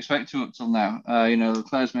probably expect to up till now.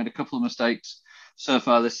 Leclerc's made a couple of mistakes so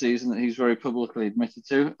far this season that he's very publicly admitted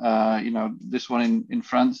to. This one in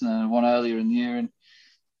France and then one earlier in the year in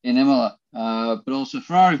Imola. But also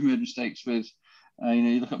Ferrari's made mistakes with,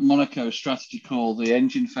 you look at Monaco's strategy call, the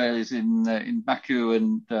engine failures in Baku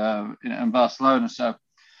and Barcelona. So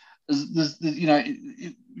there's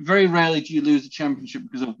very rarely do you lose a championship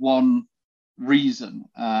because of one reason.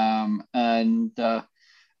 And I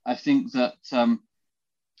think that,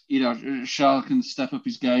 Charles can step up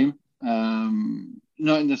his game.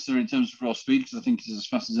 Not necessarily in terms of raw speed, because I think he's as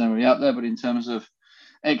fast as anybody out there, but in terms of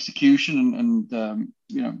execution and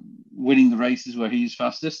winning the races where he's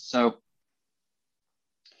fastest. So,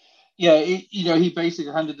 he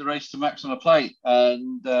basically handed the race to Max on a plate,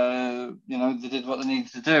 and they did what they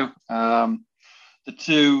needed to do. The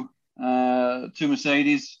two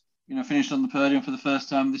Mercedes, finished on the podium for the first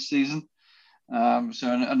time this season. So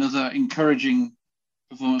another encouraging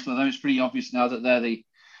performance for them. It's pretty obvious now that they're the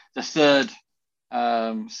third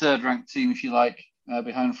ranked team, if you like,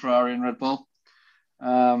 behind Ferrari and Red Bull.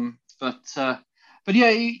 But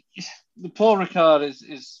the Paul Ricard is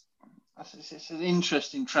it's an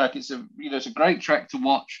interesting track. It's a great track to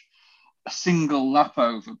watch a single lap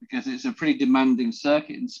over because it's a pretty demanding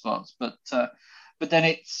circuit in spots. But then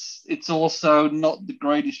it's also not the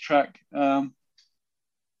greatest track for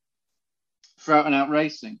out and out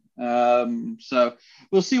racing. So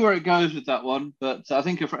we'll see where it goes with that one. But I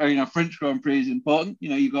think French Grand Prix is important.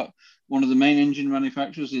 You've got one of the main engine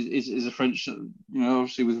manufacturers is a French,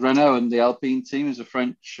 obviously with Renault, and the Alpine team is a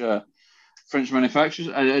French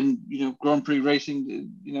manufacturer, and Grand Prix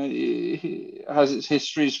racing, has its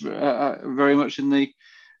histories very much in the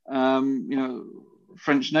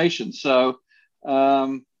French nation. So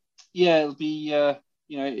it'll be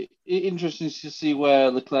interesting to see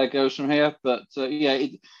where Leclerc goes from here. But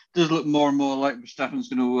it does look more and more like Verstappen's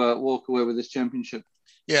going to walk away with this championship.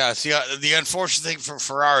 Yeah. See, the unfortunate thing for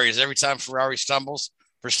Ferrari is every time Ferrari stumbles,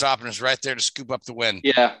 Verstappen is right there to scoop up the win.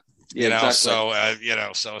 Yeah. Exactly.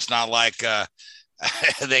 So it's not like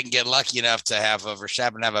they can get lucky enough to have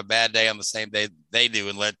Verstappen have a bad day on the same day they do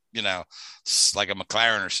and let like a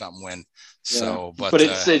McLaren or something win. So, but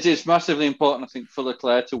it's massively important, I think, for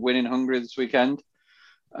Leclerc to win in Hungary this weekend.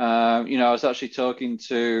 I was actually talking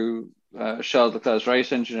to Charles Leclerc's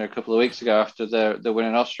race engineer a couple of weeks ago after their win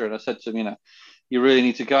in Austria, and I said to him, you really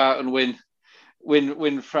need to go out and win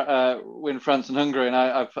France and Hungary, and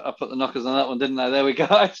I put the knockers on that one, didn't I? There we go.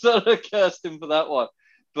 I sort of cursed him for that one,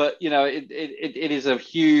 but it is a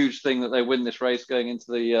huge thing that they win this race going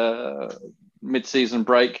into the mid-season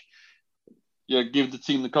break. Give the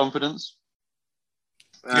team the confidence.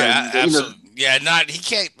 Absolutely. He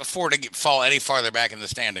can't afford to fall any farther back in the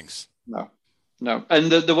standings. No.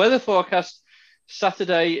 And the weather forecast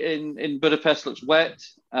Saturday in Budapest looks wet.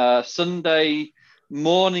 Sunday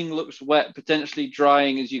morning looks wet, potentially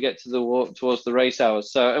drying as you get to the walk towards the race hours.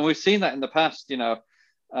 So, and we've seen that in the past.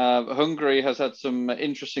 Hungary has had some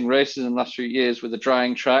interesting races in the last few years with a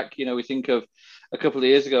drying track. We think of a couple of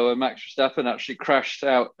years ago when Max Verstappen actually crashed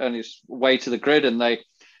out on his way to the grid, and they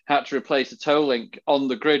had to replace a toe link on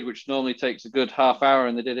the grid, which normally takes a good half hour,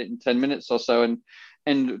 and they did it in 10 minutes or so and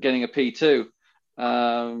ended up getting a P2.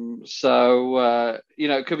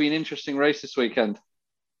 It could be an interesting race this weekend.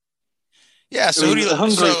 Yeah, so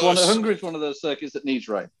Hungary's one of those circuits that needs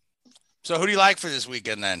rain. So who do you like for this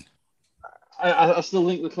weekend then? I still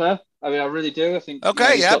think Leclerc. I mean, I really do. I think.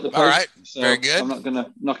 Okay, yeah, all right, so very good. I'm not going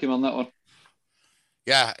to knock him on that one.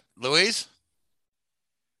 Yeah, Louise?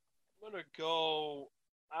 I'm going to go.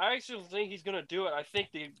 I actually think he's going to do it. I think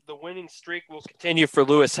the winning streak will continue for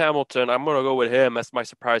Lewis Hamilton. I'm going to go with him. That's my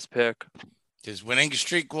surprise pick. His winning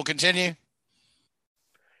streak will continue?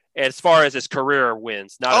 As far as his career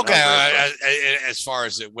wins, not okay. As far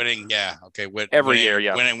as it winning, yeah, okay. Every year,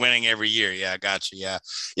 yeah, winning every year, yeah, gotcha, yeah.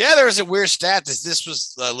 There was a weird stat that this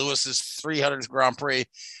was Lewis's 300th Grand Prix,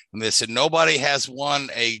 and they said nobody has won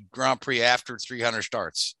a Grand Prix after 300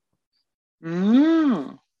 starts. I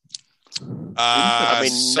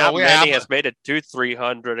mean, not many has made it to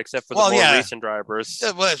 300 except for the more recent drivers.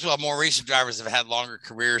 Well, more recent drivers have had longer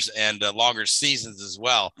careers and longer seasons as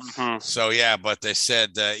well. Mm-hmm. So yeah, but they said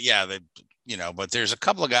but there's a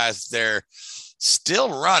couple of guys there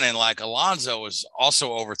still running. Like Alonso is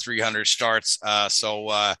also over 300 starts.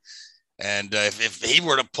 If he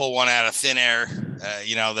were to pull one out of thin air,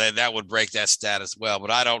 that would break that stat as well.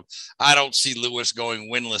 But I don't see Lewis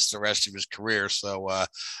going winless the rest of his career. So I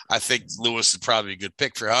think Lewis is probably a good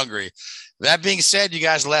pick for Hungary. That being said, you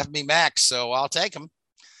guys left me Max, so I'll take him.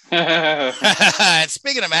 And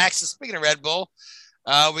speaking of Max, and speaking of Red Bull,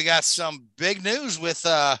 we got some big news with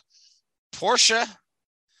Porsche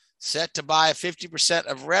set to buy 50%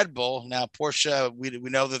 of Red Bull. Now, Porsche, we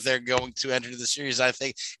know that they're going to enter the series, I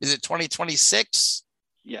think. Is it 2026?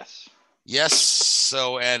 Yes.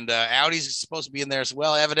 So, and Audi's supposed to be in there as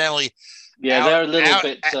well, evidently. Yeah, they're a little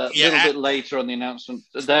bit later on the announcement.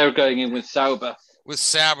 They're going in with Sauber. With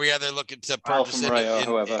Sauber, yeah, they're looking to purchase it.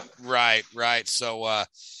 However. Right. So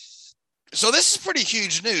this is pretty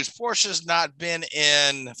huge news. Porsche's not been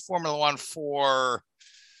in Formula One for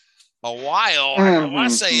a while. I want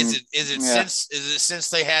to say, is it since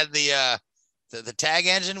they had the tag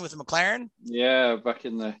engine with McLaren? Yeah, back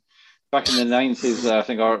in the 90s, I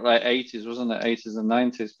think, or like 80s, wasn't it? 80s and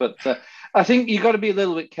 90s. But I think you've got to be a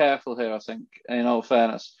little bit careful here, I think, in all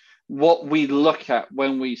fairness. What we look at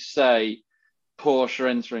when we say Porsche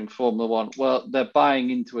entering Formula One, well, they're buying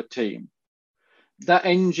into a team. That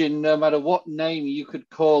engine, no matter what name you could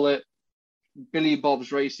call it, Billy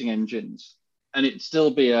Bob's Racing Engines, and it'd still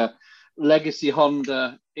be a legacy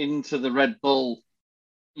Honda into the Red Bull,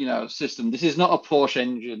 system. This is not a Porsche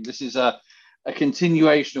engine. This is a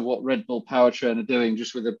continuation of what Red Bull Powertrain are doing,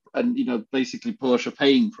 just with basically Porsche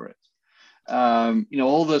paying for it.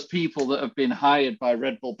 All those people that have been hired by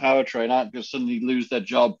Red Bull Powertrain aren't going to suddenly lose their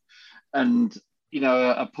job, and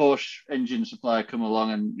a Porsche engine supplier come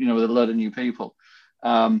along and with a load of new people.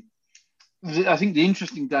 I think the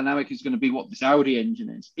interesting dynamic is going to be what this Audi engine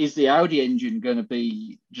is. Is the Audi engine going to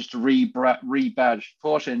be just a rebadged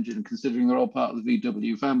Porsche engine, considering they're all part of the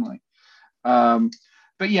VW family?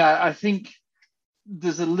 But yeah, I think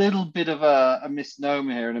there's a little bit of a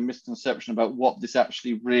misnomer here and a misconception about what this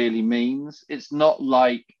actually really means. It's not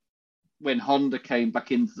like when Honda came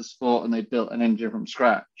back into the sport and they built an engine from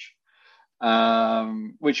scratch,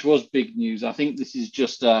 which was big news. I think this is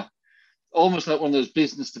just almost like one of those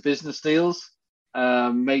business-to-business deals,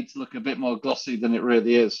 made to look a bit more glossy than it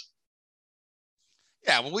really is.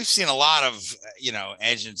 Yeah, well, we've seen a lot of,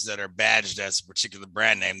 engines that are badged as a particular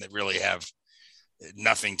brand name that really have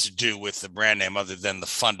nothing to do with the brand name other than the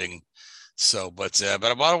funding. So, but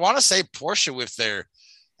I want to say Porsche, with their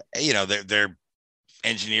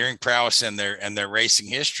engineering prowess and their racing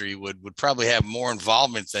history, would probably have more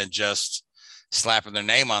involvement than just slapping their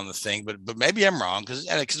name on the thing. But maybe I'm wrong,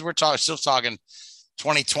 because we're still talking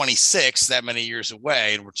 2026, that many years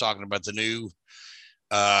away, and we're talking about the new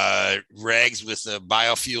regs with the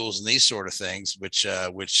biofuels and these sort of things, which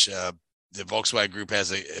the Volkswagen Group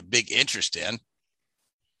has a big interest in.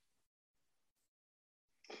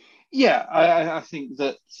 Yeah, I think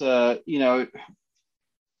that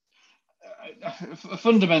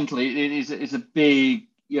fundamentally it's a big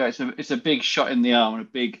it's a big shot in the arm and a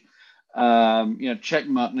big check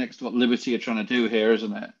mark next to what Liberty are trying to do here,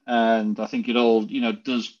 isn't it? And I think it all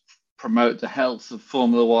does promote the health of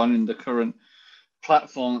Formula One in the current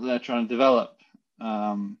platform that they're trying to develop.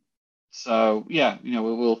 So yeah,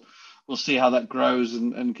 we'll see how that grows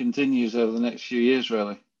and continues over the next few years,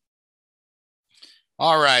 really.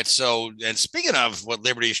 All right. So, and speaking of what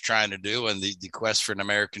Liberty is trying to do and the quest for an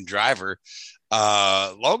American driver,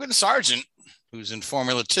 Logan Sargent who's in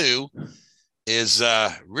Formula 2, is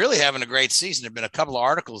really having a great season. There have been a couple of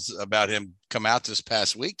articles about him come out this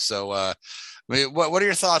past week. So what are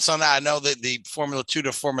your thoughts on that? I know that the Formula 2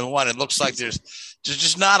 to Formula 1, it looks like there's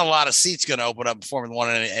just not a lot of seats going to open up in Formula 1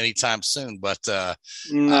 anytime soon. But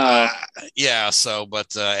no.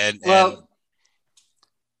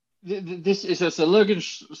 This is so Logan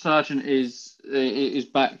Sargent is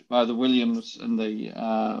backed by the Williams and the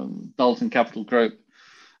Dalton Capital Group.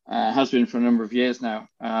 Has been for a number of years now,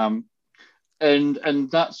 and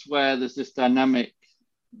that's where there's this dynamic,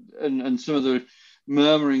 and some of the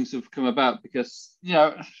murmurings have come about because,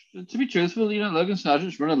 to be truthful, Logan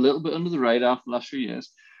Sargent's run a little bit under the radar for the last few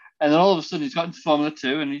years, and then all of a sudden he's got into Formula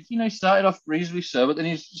 2, and he started off reasonably slow, but then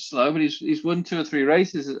he's slow, but he's won 2 or 3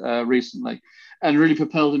 races recently, and really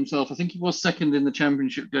propelled himself. I think he was second in the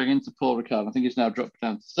championship going into Paul Ricard. I think he's now dropped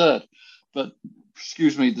down to third, but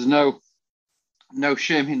excuse me, there's no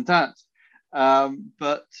shame in that. I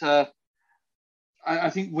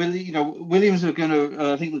think Williams are going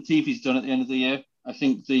to. I think Latifi's done at the end of the year. I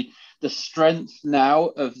think the strength now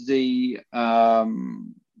of the I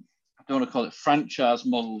don't want to call it franchise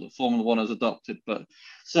model that Formula One has adopted, but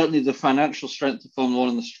certainly the financial strength of Formula One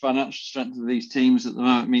and the financial strength of these teams at the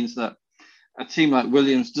moment means that a team like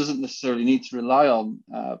Williams doesn't necessarily need to rely on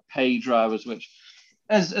pay drivers, which,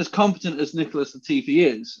 as competent as Nicholas Latifi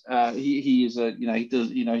is, he is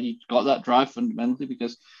he got that drive fundamentally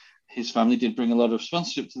because his family did bring a lot of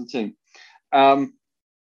sponsorship to the team.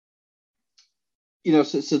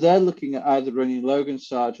 So they're looking at either running Logan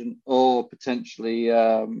Sargent or potentially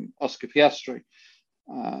Oscar Piastri.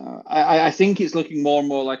 I think it's looking more and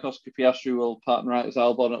more like Oscar Piastri will partner out as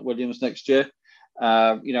Albon at Williams next year.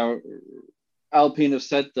 Alpine have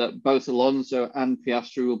said that both Alonso and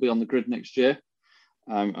Piastri will be on the grid next year.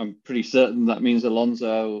 I'm pretty certain that means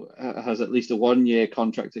Alonso has at least a 1-year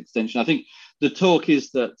contract extension. I think the talk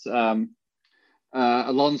is that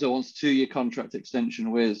Alonso wants a 2-year contract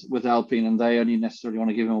extension with Alpine, and they only necessarily want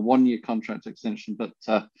to give him a 1-year contract extension. But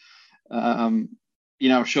I'm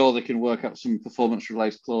sure they can work out some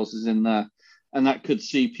performance-related clauses in there, and that could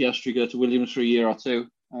see Piastri go to Williams for a year or two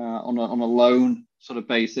on a loan sort of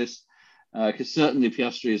basis. Because certainly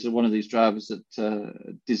Piastri is one of these drivers that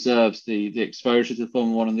deserves the exposure to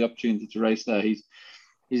Formula One and the opportunity to race there.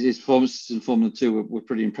 His performances in Formula 2 were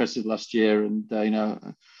pretty impressive last year, and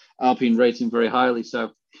Alpine rate him very highly.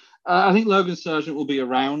 So I think Logan Sargent will be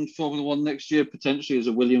around Formula 1 next year, potentially as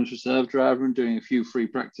a Williams reserve driver and doing a few free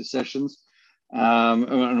practice sessions.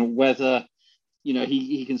 And whether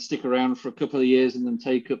he can stick around for a couple of years and then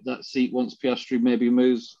take up that seat once Piastri maybe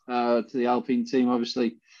moves to the Alpine team.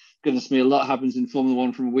 Obviously, goodness me, a lot happens in Formula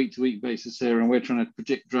One from a week-to-week basis here, and we're trying to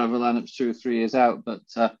predict driver lineups 2 or 3 years out. But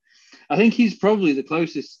I think he's probably the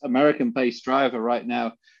closest American-based driver right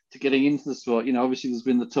now to getting into the sport. Obviously there's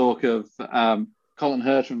been the talk of Colin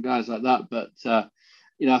Herta and guys like that, but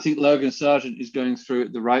I think Logan Sargent is going through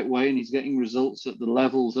it the right way, and he's getting results at the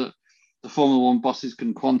levels that the Formula One bosses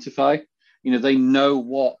can quantify. They know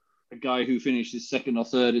what a guy who finishes second or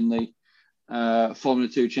third in the Formula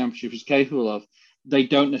 2 Championship is capable of. They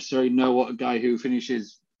don't necessarily know what a guy who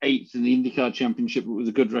finishes 8th in the IndyCar Championship with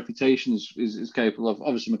a good reputation is capable of.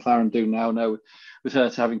 Obviously, McLaren do now know with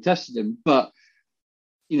Herta having tested him, but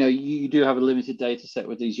you do have a limited data set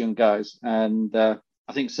with these young guys, and I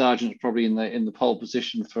think Sargent's probably in the pole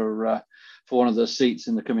position for one of those seats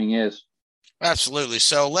in the coming years. Absolutely.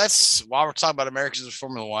 So while we're talking about Americans in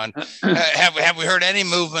Formula One, have we heard any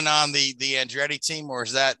movement on the Andretti team, or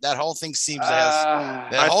is that whole thing seems to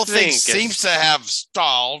have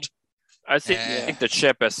stalled? I think the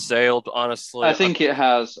ship has sailed, honestly. I think it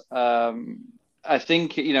has. I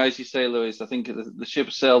think, as you say, Louis, I think the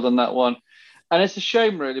ship sailed on that one. And it's a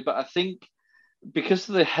shame, really, but I think because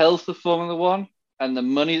of the health of Formula One and the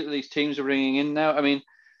money that these teams are bringing in now,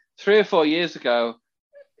 3 or 4 years ago,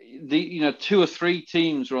 2 or 3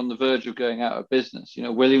 teams were on the verge of going out of business.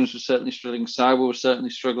 Williams was certainly struggling, Sauber was certainly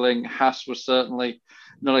struggling, Haas was certainly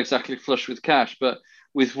not exactly flush with cash. But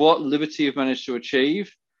with what Liberty have managed to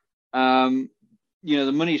achieve, the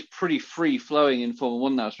money is pretty free flowing in Formula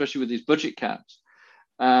One now, especially with these budget caps.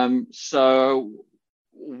 So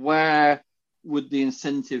where would the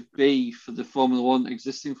incentive be for the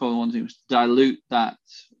existing Formula One teams to dilute that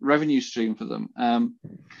revenue stream for them? And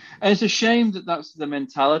it's a shame that that's the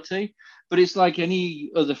mentality, but it's like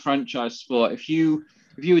any other franchise sport. If you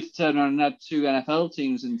were to turn around and add 2 NFL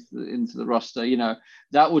teams into the roster,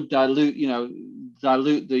 that would dilute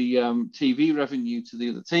the TV revenue to the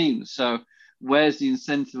other teams. So where's the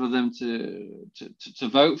incentive of them to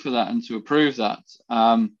vote for that and to approve that?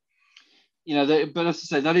 But as I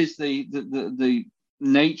say, that is the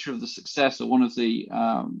nature of the success, or one of the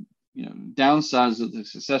downsides of the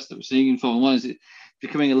success that we're seeing in Formula One, is it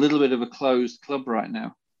becoming a little bit of a closed club right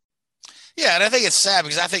now. Yeah, and I think it's sad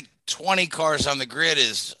because I think 20 cars on the grid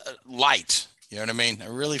is light. You know what I mean? I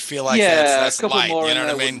really feel like that's a couple light. More you know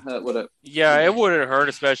what I mean? Hurt, would it? Yeah, it wouldn't hurt,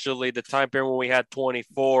 especially the time period when we had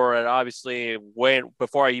 24. And obviously,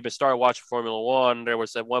 before I even started watching Formula One, there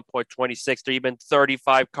was at 1.26, there even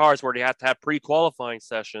 35 cars where they had to have pre-qualifying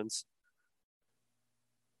sessions.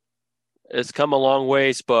 It's come a long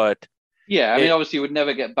ways, but yeah, I mean, obviously, you would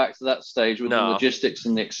never get back to that stage with the logistics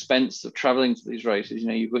and the expense of traveling to these races.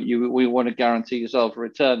 We want to guarantee yourself a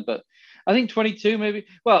return, but I think 22 maybe.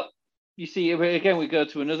 Well, you see, again, we go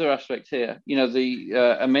to another aspect here.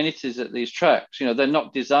 The amenities at these tracks. They're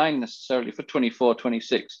not designed necessarily for 24,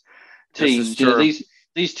 26 teams.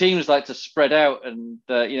 These teams like to spread out and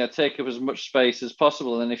take up as much space as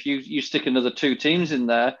possible. And if you stick another 2 teams in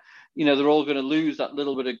there, they're all going to lose that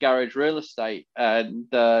little bit of garage real estate, and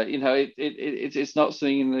it's not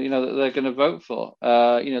something that they're going to vote for.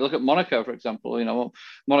 Look at Monaco, for example.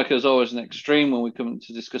 Monaco is always an extreme when we come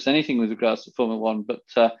to discuss anything with regards to Formula One. But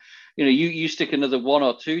you stick another 1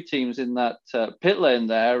 or 2 teams in that pit lane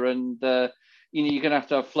there, and you're going to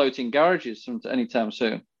have floating garages anytime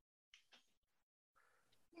soon.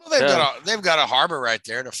 Well, they've got a harbor right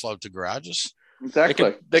there to float the garages.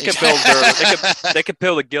 Exactly. They could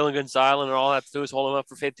build a Gilligan's Island, and all they have to do is hold them up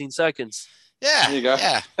for 15 seconds. Yeah. There you go.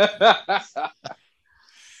 Yeah.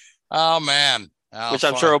 Oh man. Which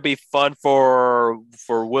I'm sure will be fun for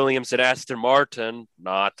Williams and Aston Martin.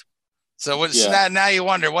 Not. So now you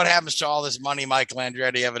wonder what happens to all this money Michael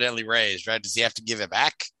Andretti evidently raised, right? Does he have to give it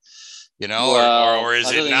back? Or is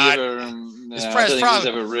it not? It's probably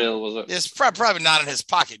ever real, was it? It's probably not in his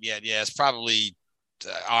pocket yet. Yeah, it's probably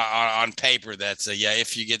on paper that's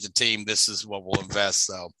if you get the team, this is what we'll invest.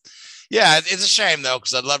 So yeah, it's a shame though,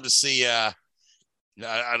 because I'd love to see the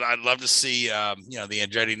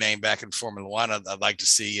Andretti name back in Formula One. I'd like to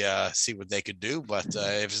see what they could do, but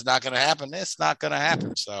if it's not going to happen, it's not going to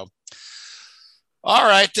happen. So all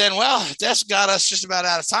right then, well, that's got us just about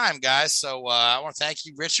out of time, guys. So I want to thank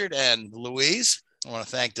you, Richard and Louise. I want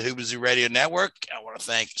to thank the Hoobazoo Radio Network. I want to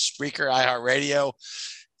thank Spreaker, iHeartRadio,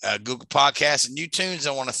 Google Podcasts, and YouTunes.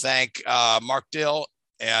 I want to thank Mark Dill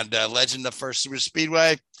and Legend of First Super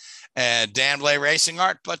Speedway and Dan Blay Racing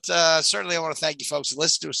Art. But certainly I want to thank you folks who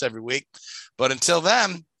listen to us every week. But until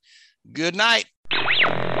then, good night.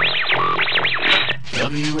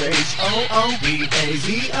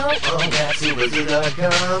 WHOOBAZOO, that's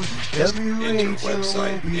Hoobazoo.com. Enter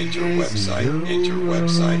website, enter website, enter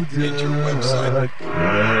website, enter website.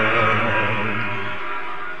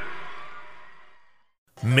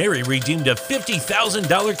 Mary redeemed a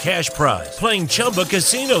 $50,000 cash prize playing Chumba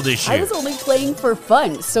Casino this year. I was only playing for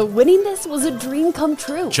fun, so winning this was a dream come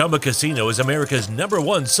true. Chumba Casino is America's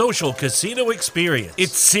 #1 social casino experience.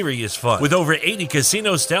 It's serious fun. With over 80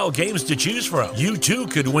 casino-style games to choose from, you too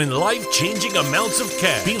could win life-changing amounts of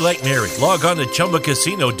cash. Be like Mary. Log on to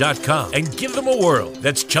ChumbaCasino.com and give them a whirl.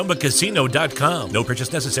 That's ChumbaCasino.com. No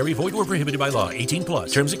purchase necessary. Void where prohibited by law.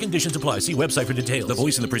 18+. Terms and conditions apply. See website for details. The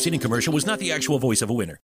voice in the preceding commercial was not the actual voice of a winner.